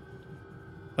elf.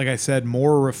 Like I said,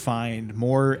 more refined,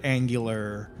 more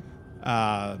angular.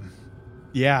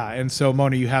 Yeah, and so,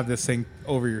 Mona, you have this thing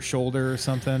over your shoulder or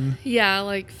something? Yeah,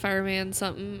 like fireman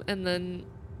something, and then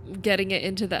getting it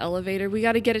into the elevator. We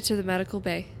got to get it to the medical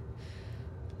bay.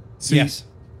 So Yes.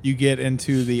 You get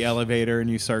into the elevator and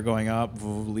you start going up,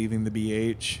 leaving the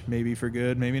BH, maybe for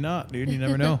good, maybe not, dude. You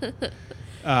never know.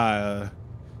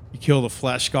 You kill the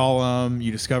flesh golem.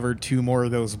 You discover 2 more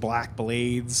of those black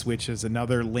blades, which is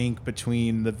another link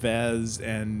between the Vez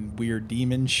and weird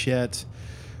demon shit.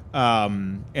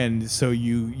 And so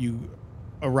you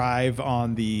arrive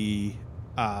on the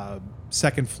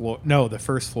second floor. No, the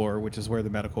first floor, which is where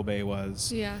the medical bay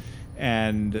was. Yeah.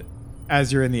 And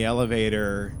as you're in the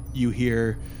elevator, you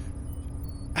hear,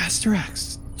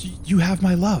 Asterix, you have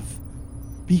my love.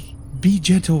 Be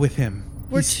gentle with him.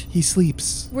 He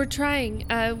sleeps. We're trying.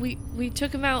 We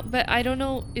took him out, but I don't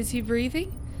know. Is he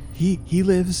breathing? He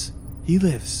lives. He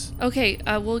lives. Okay.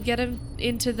 We'll get him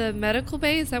into the medical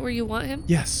bay. Is that where you want him?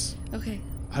 Yes. Okay.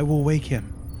 I will wake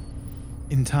him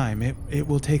in time. It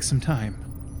will take some time.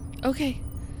 Okay.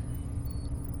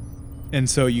 And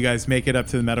so you guys make it up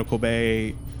to the medical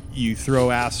bay. You throw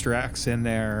Asterix in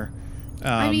there.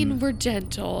 I mean, we're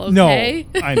gentle, okay?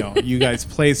 No, I know. You guys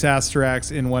place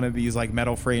Asterix in one of these like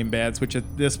metal frame beds, which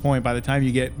at this point, by the time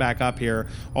you get back up here,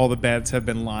 all the beds have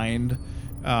been lined.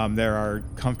 There are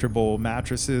comfortable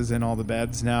mattresses in all the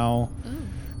beds now.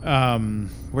 Oh.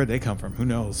 Where'd they come from? Who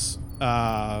knows?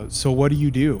 So what do you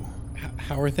do?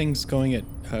 How are things going at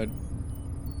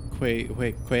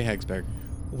Quahagsberg?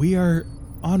 We are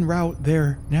en route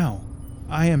there now.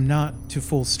 I am not to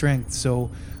full strength, so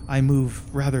I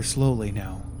move rather slowly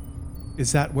now.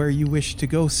 Is that where you wish to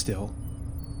go still?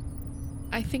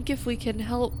 I think if we can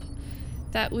help,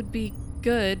 that would be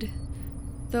good.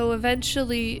 Though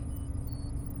eventually,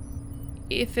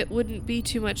 if it wouldn't be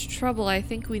too much trouble, I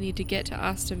think we need to get to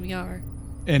Ostam Yar.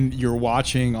 And you're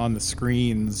watching on the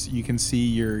screens, you can see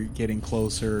you're getting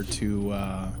closer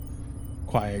to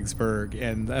Quiegsburg,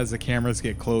 and as the cameras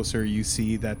get closer, you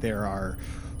see that there are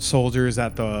soldiers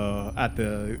at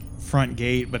the front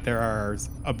gate, but there are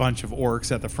a bunch of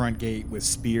orcs at the front gate with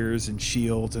spears and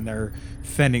shields, and they're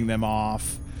fending them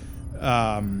off.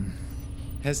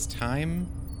 Has time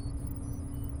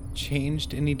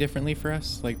changed any differently for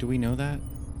us? Like, do we know that?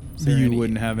 Is there You any-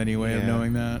 wouldn't have any way of Yeah,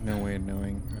 knowing that. No way of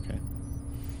knowing.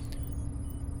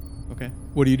 Okay.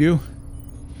 What do you do?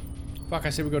 Fuck, I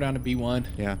say we go down to B1.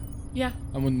 Yeah. Yeah.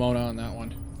 I'm with Mona on that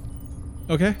one.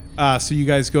 Okay. So you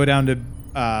guys go down to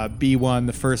B1,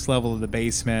 the first level of the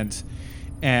basement,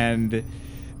 and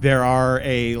there are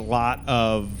a lot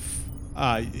of.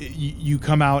 You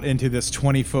come out into this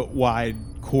 20-foot wide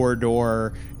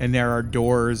corridor, and there are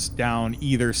doors down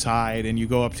either side, and you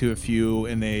go up to a few,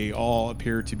 and they all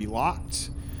appear to be locked.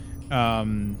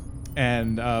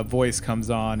 And a voice comes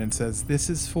on and says, "This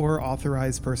is for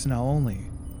authorized personnel only."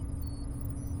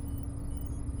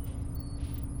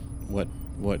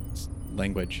 What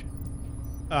language?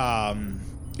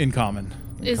 In common.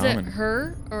 Is Common. it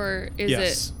her or is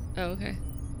Yes. it? Oh, okay.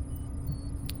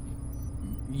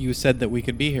 You said that we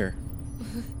could be here.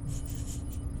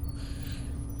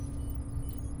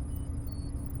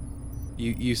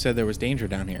 You said there was danger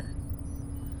down here.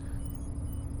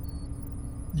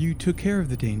 You took care of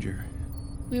the danger.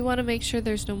 We want to make sure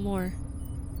there's no more.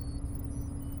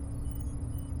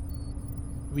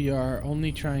 We are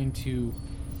only trying to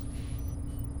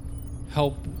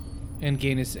help and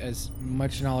gain as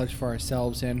much knowledge for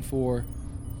ourselves and for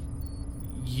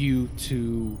you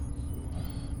to...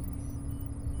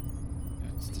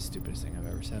 That's the stupidest thing I've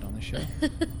ever said on the show.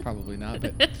 Probably not,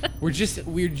 but we're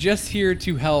just here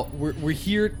to help. We're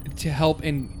here to help,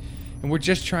 and we're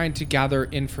just trying to gather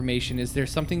information. Is there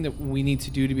something that we need to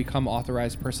do to become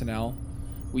authorized personnel?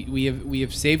 We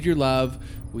have saved your love.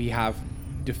 We have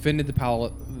defended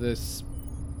this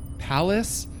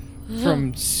palace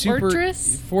from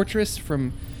fortress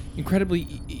from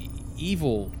incredibly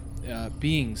evil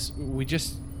beings. We're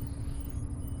just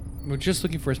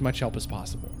looking for as much help as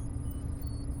possible.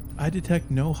 I detect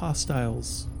no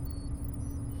hostiles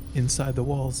inside the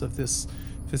walls of this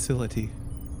facility.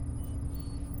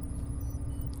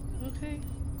 Okay.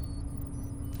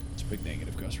 It's a big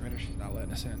negative, Ghost Rider. She's not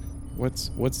letting us in.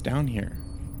 What's down here?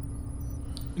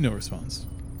 No response.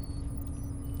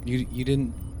 You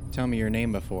didn't tell me your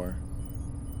name before.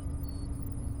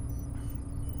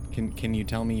 Can you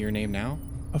tell me your name now?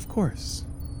 Of course.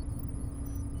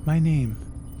 My name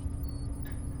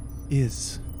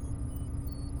is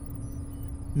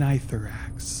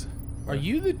Nithrax. Are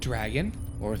you the dragon?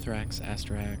 Orthrax,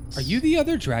 Astrax. Are you the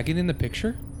other dragon in the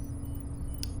picture?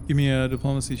 Give me a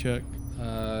diplomacy check.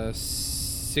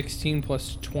 16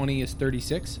 plus 20 is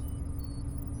 36.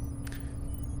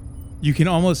 You can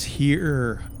almost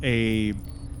hear a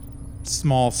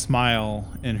small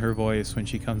smile in her voice when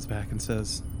she comes back and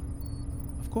says,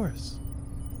 "Of course."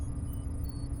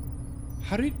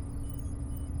 How did...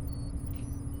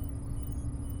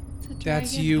 It's a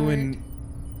That's dragon you heart. and...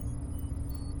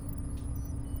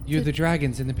 You're the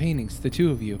dragons in the paintings, the two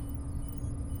of you.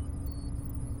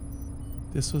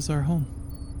 This was our home.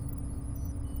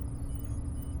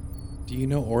 Do you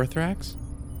know Orthrax?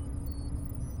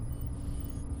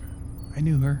 I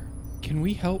knew her. Can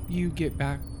we help you get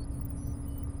back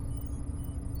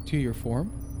to your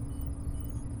form?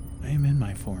 I am in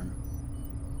my form.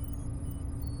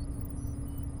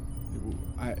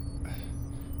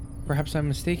 Perhaps I'm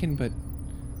mistaken, but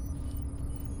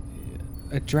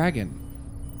a dragon,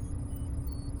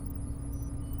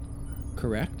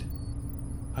 correct?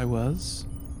 I was.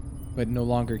 But no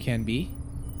longer can be.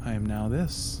 I am now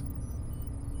this.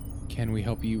 Can we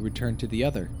help you return to the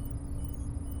other?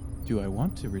 Do I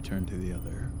want to return to the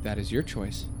other? That is your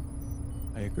choice.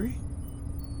 I agree.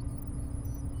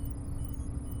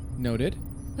 Noted.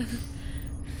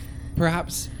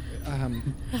 Perhaps,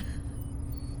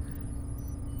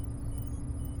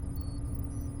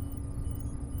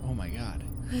 oh my god.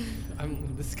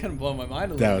 This is kind of blowing my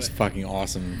mind a little That bit. was fucking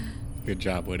awesome. Good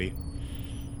job, Woody.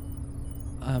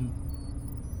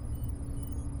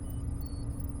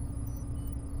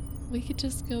 We could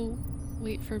just go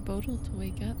wait for Bodil to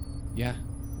wake up. Yeah.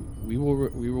 We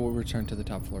will return to the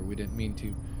top floor. We didn't mean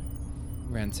to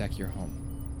ransack your home.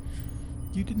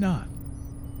 You did not.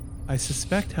 I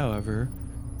suspect, however,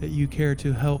 that you care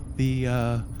to help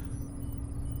the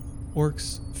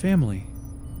Orc's family.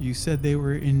 You said they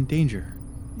were in danger.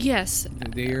 Yes.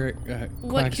 They're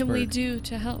What can we Quacksburg. do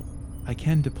to help? I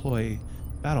can deploy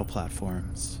battle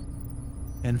platforms.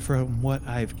 And from what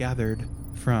I've gathered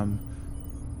from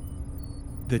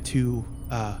the two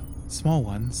small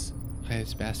ones,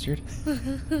 Highest bastard.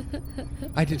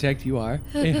 I detect you are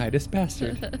a highest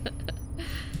bastard.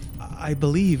 I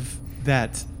believe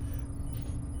that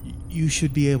you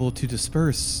should be able to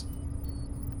disperse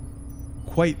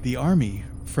quite the army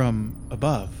from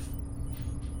above.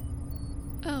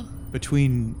 Oh.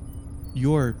 Between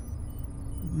your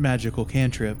magical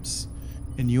cantrips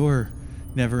and your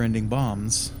never-ending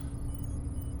bombs.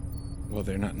 Well,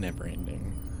 they're not never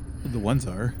ending. The ones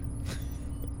are.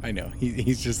 I know.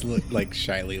 He's just like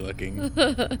shyly looking.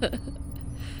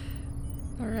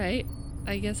 All right.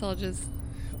 I guess I'll just.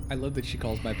 I love that she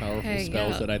calls my powerful Hang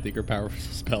spells out. that I think are powerful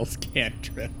spells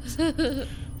cantrips.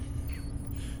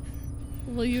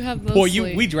 Well, you have mostly.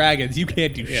 Boy, we dragons, you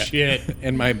can't do shit.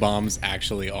 And my bombs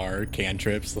actually are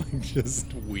cantrips, like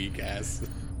just weak ass.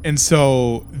 And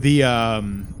so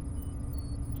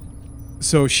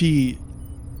so she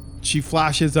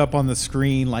flashes up on the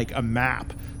screen like a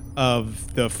map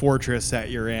of the fortress that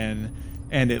you're in,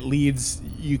 and it leads,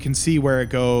 you can see where it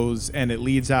goes, and it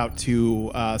leads out to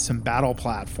some battle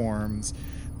platforms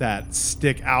that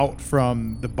stick out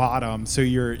from the bottom. So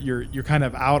you're kind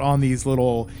of out on these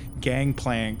little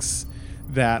gangplanks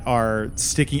that are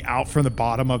sticking out from the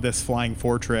bottom of this flying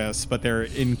fortress, but they're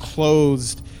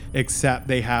enclosed, except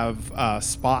they have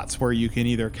spots where you can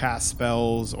either cast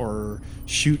spells or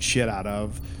shoot shit out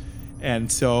of.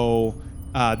 And so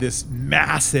this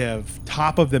massive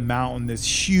top of the mountain,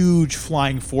 this huge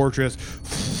flying fortress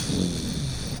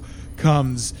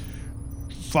comes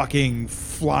fucking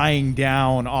flying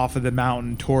down off of the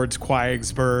mountain towards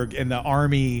Quagsburg, and the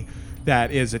army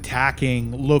that is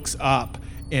attacking looks up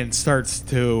and starts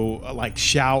to like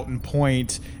shout and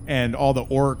point, and all the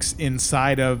orcs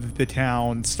inside of the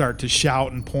town start to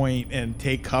shout and point and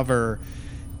take cover.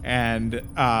 And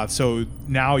so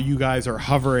now you guys are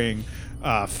hovering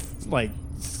like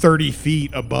 30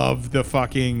 feet above the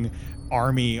fucking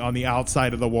army on the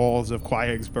outside of the walls of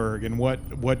Quagsburg. And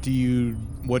what do you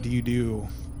do?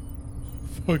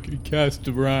 Fucking cast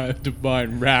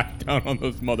divine wrath down on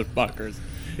those motherfuckers.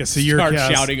 Yeah, so you're Start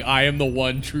shouting, I am the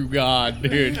one true God,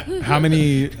 dude. How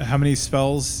many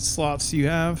spells slots do you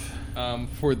have?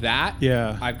 For that,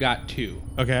 Yeah. I've got 2.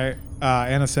 Okay.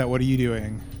 Anisette, what are you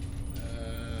doing?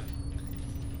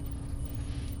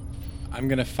 I'm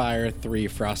gonna fire 3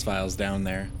 frost vials down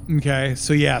there. Okay,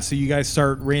 so you guys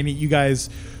start raining. You guys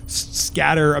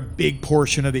scatter a big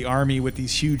portion of the army with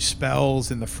these huge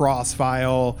spells and the frost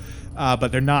vial,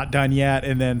 but they're not done yet.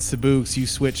 And then Sabuks, you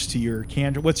switch to your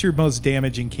cantrip. What's your most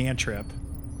damaging cantrip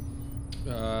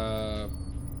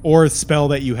or spell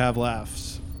that you have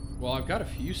left? Well, I've got a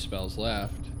few spells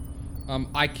left.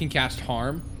 I can cast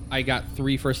harm. I got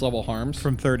 3 first level harms.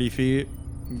 From 30 feet.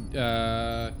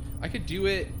 I could do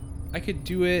it. I could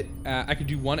do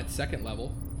 1 at second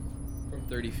level from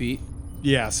 30 feet.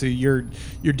 Yeah, so you're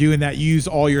doing that. You use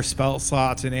all your spell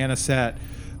slots, and Anisette,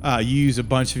 you use a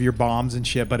bunch of your bombs and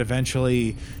shit, but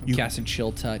eventually you Casting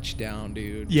chill touch down,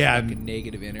 dude. Yeah. Fucking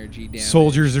negative energy damage.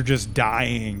 soldiers are just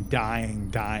dying,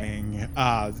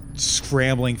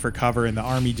 scrambling for cover, and the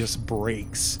army just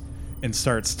breaks and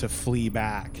starts to flee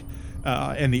back.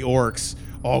 And the orcs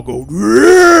all go,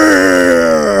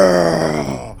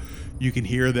 "Yeah!" You can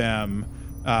hear them.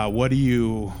 What do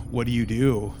you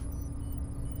do?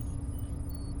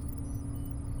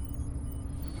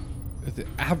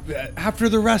 After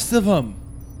the rest of them,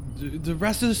 the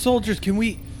rest of the soldiers, can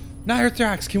we,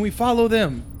 Nihirthrax, can we follow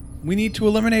them? We need to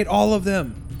eliminate all of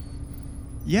them.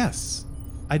 Yes,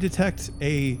 I detect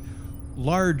a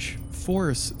large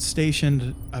force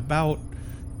stationed about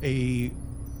a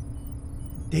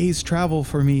day's travel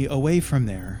for me away from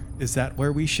there. Is that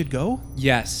where we should go?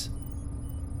 Yes.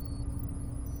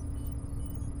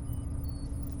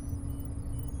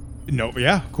 No,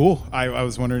 yeah, cool. I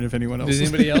was wondering if anyone else. Does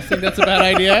anybody else think that's a bad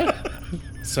idea?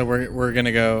 So we're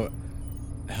gonna go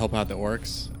help out the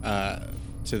orcs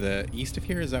to the east of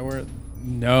here. Is that where?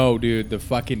 No, dude. The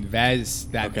fucking Vez,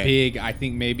 that Okay. big. I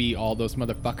think maybe all those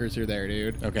motherfuckers are there,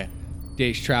 dude. Okay.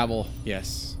 Day's travel.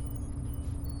 Yes.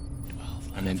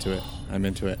 I'm into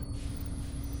it.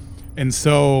 And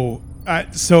so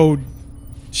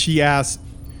she asked,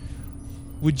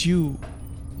 "Would you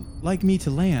like me to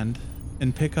land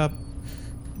and pick up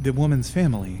the woman's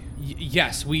family?"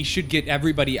 Yes, we should get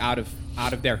everybody out of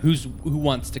there. Who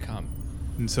wants to come?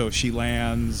 And so she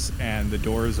lands, and the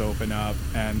doors open up,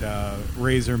 and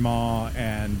Razormaw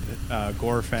and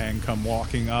Gorfang come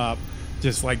walking up,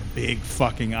 just like big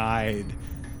fucking eyed.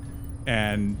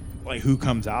 And like who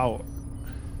comes out?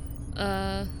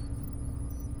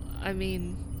 I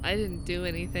mean, I didn't do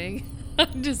anything.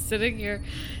 I'm just sitting here.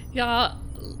 Yeah,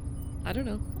 I don't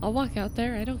know. I'll walk out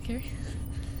there. I don't care.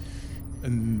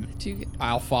 And Do you,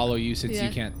 I'll follow you since Yeah.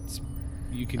 you can't.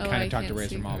 You can Oh, kind I of talk to can't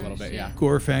Razor see Maw a her, little bit, yeah. yeah.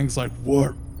 Gorfang's like,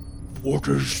 what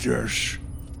is this?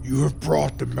 You have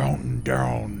brought the mountain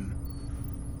down.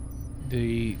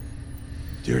 The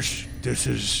This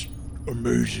is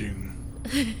amazing.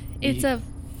 it's a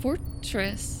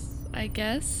fortress, I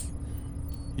guess.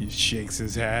 He shakes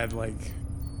his head like,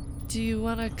 Do you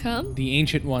want to come? the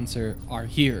ancient ones are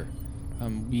here.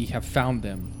 We have found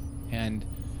them, and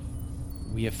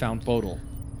we have found Bodil.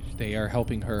 They are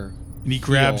helping her. and he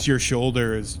grabs heal. your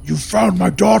shoulders. You found my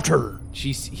daughter.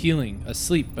 She's healing,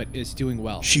 asleep, but is doing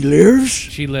well. She lives?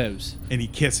 She lives. And he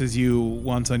kisses you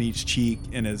once on each cheek,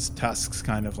 and his tusks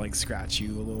kind of like scratch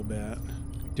you a little bit.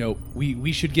 Dope.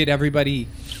 We should get everybody.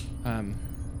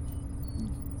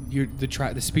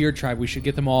 The Spirit tribe. We should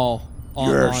get them all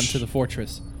Yes. onto the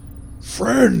fortress.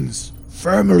 Friends,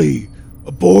 family,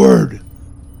 aboard.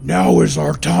 Now is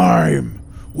our time.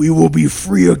 We will be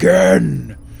free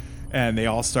again. And they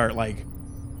all start like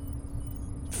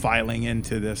filing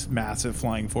into this massive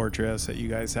flying fortress that you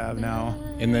guys have now.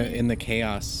 In the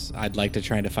chaos, I'd like to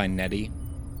try to find Nettie.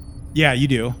 Yeah, you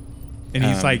do. And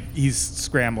he's Um, he's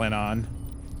scrambling on.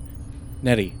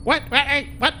 Nettie, What?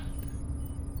 What?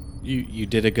 you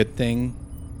did a good thing.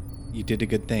 You did a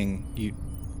good thing.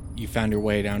 You found your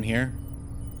way down here.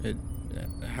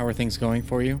 How are things going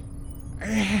for you?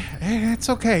 It's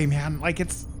okay, man. Like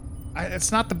it's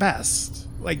not the best.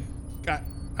 Like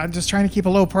I'm just trying to keep a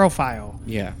low profile.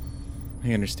 Yeah,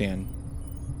 I understand.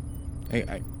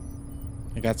 I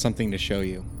got something to show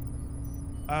you.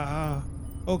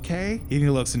 Okay. He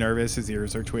looks nervous. His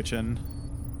ears are twitching.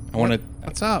 I want to.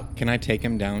 What's up? Can I take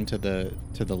him down to the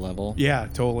level? Yeah,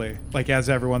 totally. Like as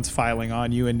everyone's filing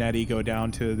on, you and Nettie go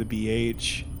down to the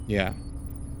BH. Yeah,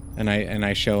 and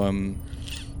I show him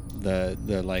the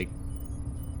like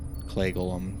clay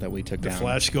golem that we took The down.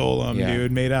 flesh golem, Yeah.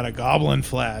 dude, made out of goblin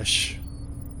flesh.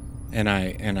 And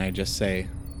I just say,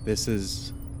 this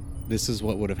is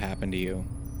what would have happened to you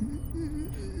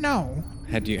No.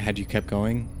 had you kept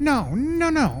going.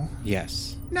 No.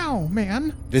 Yes, No,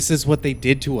 man. this is what they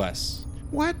did to us.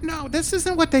 What? No, this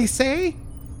isn't what they say.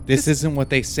 This isn't what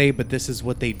they say, but this is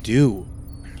what they do.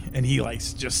 And he like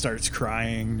just starts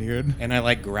crying, dude. And I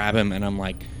like grab him and I'm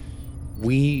like,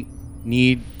 we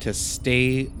need to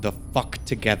stay the fuck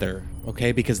together,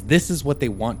 okay? Because this is what they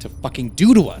want to fucking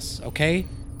do to us, okay?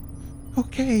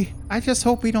 Okay, I just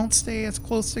hope we don't stay as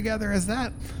close together as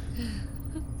that.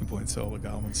 He points to all the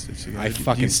goblins. I Do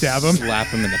fucking you stab him. slap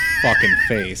him in the fucking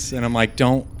face. And I'm like,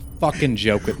 don't fucking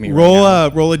joke with me Roll right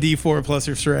now. roll a d4 plus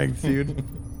your strength, dude.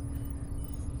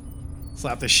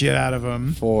 Slap the shit out of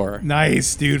him. 4.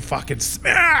 Nice, dude. Fucking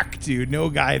smack, dude. No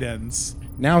guidance.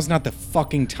 Now's not the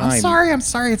fucking time. I'm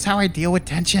sorry. It's how I deal with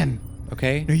tension.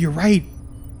 Okay? No, you're right.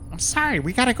 I'm sorry.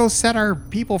 We gotta go set our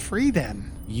people free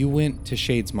then. You went to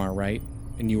Shadesmar, right?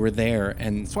 And you were there,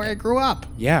 and That's where I grew up.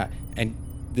 yeah, and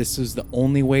this was the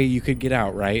only way you could get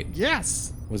out, right?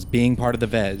 Yes. Was being part of the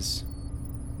Vez.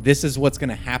 This is what's going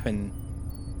to happen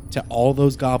to all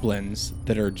those goblins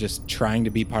that are just trying to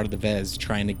be part of the Vez,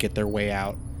 trying to get their way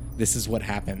out. This is what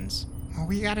happens. Well,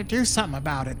 we gotta do something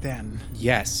about it then.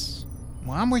 Yes.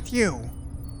 Well, I'm with you.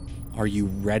 Are you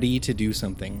ready to do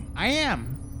something? I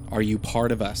am. Are you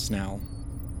part of us now?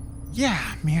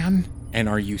 Yeah, man. And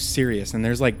are you serious? And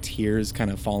there's like tears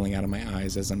kind of falling out of my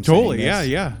eyes as I'm saying Totally. this.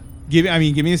 Yeah. Give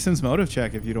me a sense motive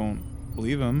check if you don't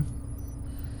believe him.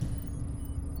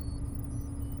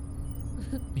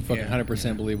 You fucking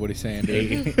 100% believe what he's saying,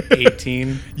 dude.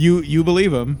 18. You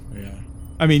believe him. Yeah.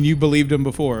 I mean, you believed him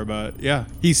before, but yeah,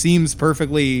 he seems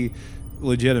perfectly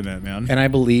legitimate, man. And I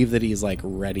believe that he's like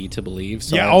ready to believe.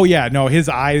 So yeah. Oh yeah. No, his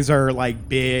eyes are like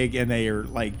big, and they are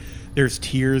like there's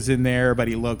tears in there, but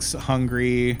he looks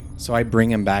hungry. So I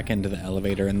bring him back into the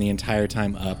elevator, and the entire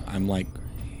time up, I'm like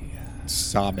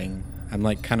sobbing. I'm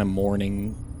like kind of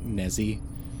mourning Nezzy,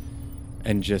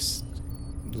 and just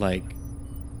like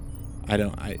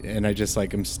I just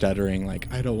like am stuttering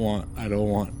like I don't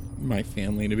want my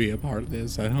family to be a part of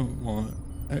this. I don't want.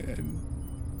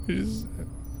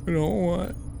 I don't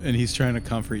want. And he's trying to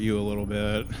comfort you a little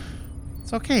bit.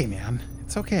 It's okay, man.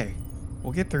 It's okay.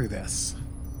 We'll get through this.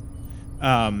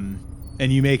 And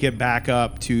you make it back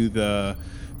up to the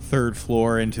third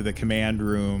floor into the command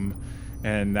room,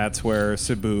 and that's where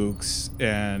Sabuks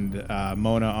and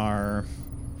Mona are,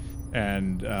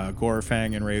 and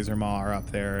Gorfang and Razor Maw are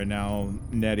up there, and now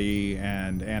Nettie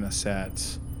and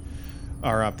Anisette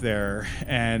are up there.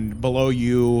 And below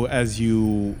you, as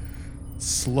you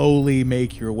slowly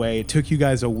make your way. It took you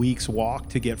guys a week's walk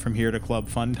to get from here to Club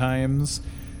Fun Times.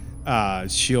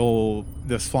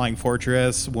 This Flying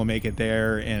Fortress will make it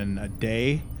there in a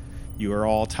day. You are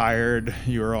all tired.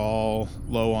 You are all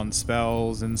low on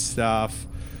spells and stuff.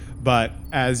 But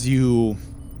as you're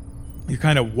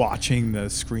kind of watching the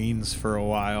screens for a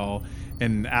while,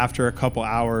 and after a couple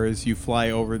hours, you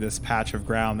fly over this patch of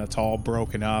ground that's all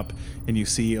broken up, and you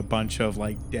see a bunch of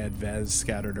like dead Vez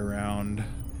scattered around.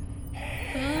 We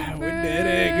did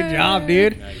it. Good job,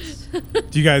 dude. Nice.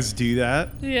 Do you guys do that?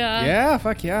 Yeah. Yeah,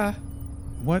 fuck yeah.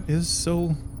 What is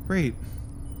so great?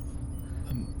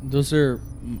 Those are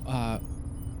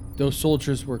those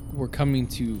soldiers were coming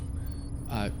to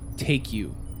take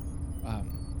you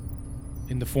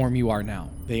in the form you are now.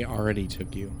 They already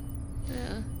took you.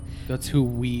 Yeah. That's who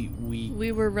we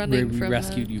were running we from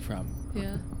rescued them. you from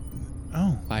Yeah.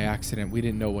 Oh, by accident. We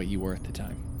didn't know what you were at the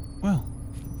time. well,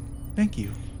 thank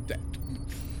you.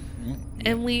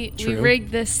 And we True.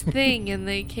 rigged this thing, and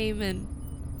they came and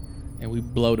And we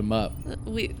blowed them up.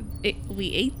 we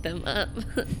ate them up.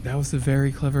 That was a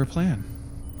very clever plan.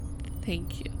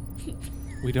 Thank you.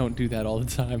 We don't do that all the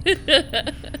time.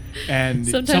 And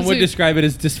Sometimes Some would we, describe it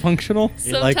as dysfunctional.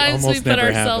 like, sometimes we almost put never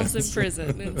ourselves happens. in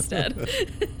prison instead.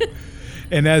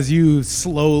 And as you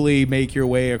slowly make your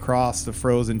way across the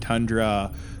frozen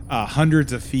tundra,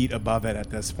 hundreds of feet above it at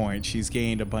this point, she's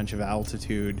gained a bunch of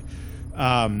altitude.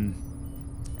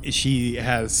 She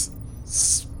has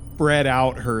spread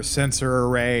out her sensor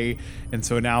array, and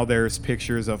so now there's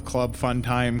pictures of Club Fun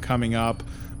Time coming up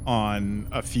on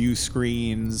a few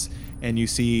screens, and you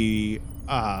see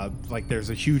like there's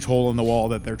a huge hole in the wall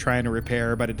that they're trying to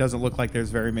repair, but it doesn't look like there's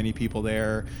very many people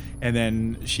there. And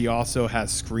then she also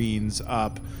has screens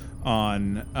up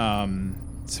on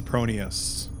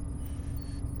Sempronius,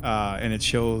 and it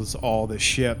shows all the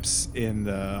ships in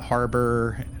the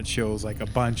harbor. It shows like a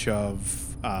bunch of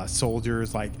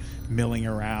soldiers like milling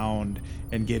around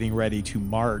and getting ready to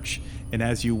march. And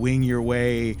as you wing your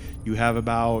way, you have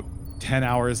about 10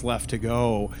 hours left to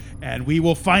go, and we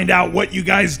will find out what you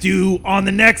guys do on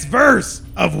the next verse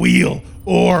of Wheel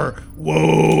or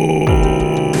Whoa.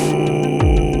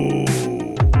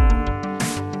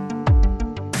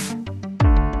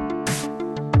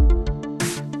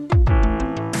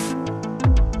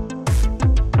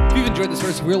 If you've enjoyed this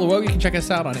verse of Wheel or Woe, you can check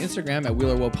us out on Instagram at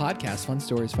Wheel or Woe Podcast. Fun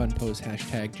stories, fun posts,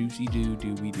 hashtag juicy do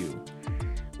we do.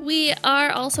 We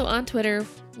are also on Twitter.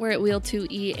 We're at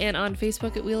Wheel2E, and on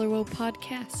Facebook at Wheel or Woe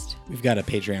Podcast. We've got a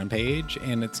Patreon page,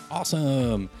 and it's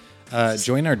awesome.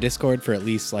 Join our Discord for at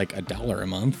least like $1 a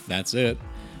month. That's it.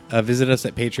 Visit us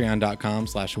at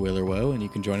patreon.com/wheelerwoe, and you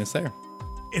can join us there.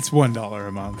 It's $1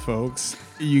 a month, folks.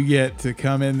 You get to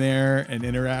come in there and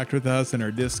interact with us in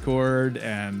our Discord,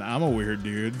 and I'm a weird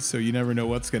dude, so you never know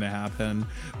what's going to happen.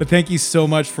 But thank you so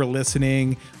much for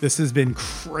listening. This has been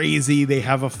crazy. They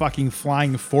have a fucking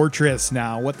flying fortress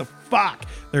now. What the fuck?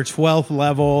 They're 12th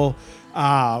level.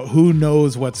 Who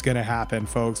knows what's going to happen,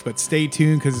 folks? But stay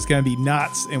tuned because it's going to be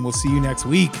nuts, and we'll see you next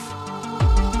week.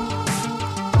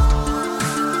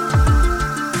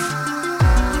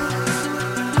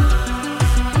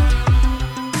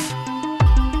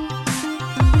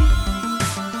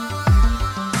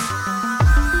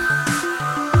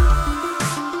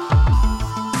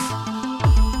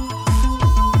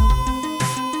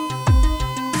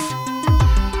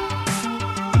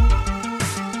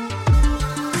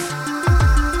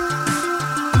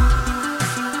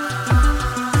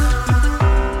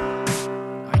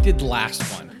 I did the last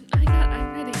one. I'm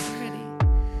ready.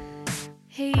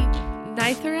 Hey,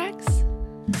 Nithorax?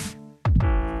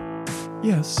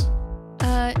 Yes,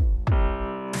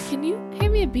 Can you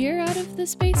hand me a beer out of the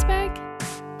space bag?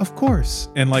 of course.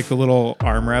 And like the little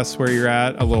armrest where you're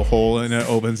at, a little hole and it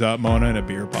opens up, Mona, and a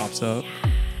beer pops up.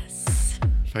 Yes.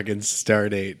 Fucking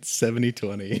Stardate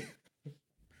 7020.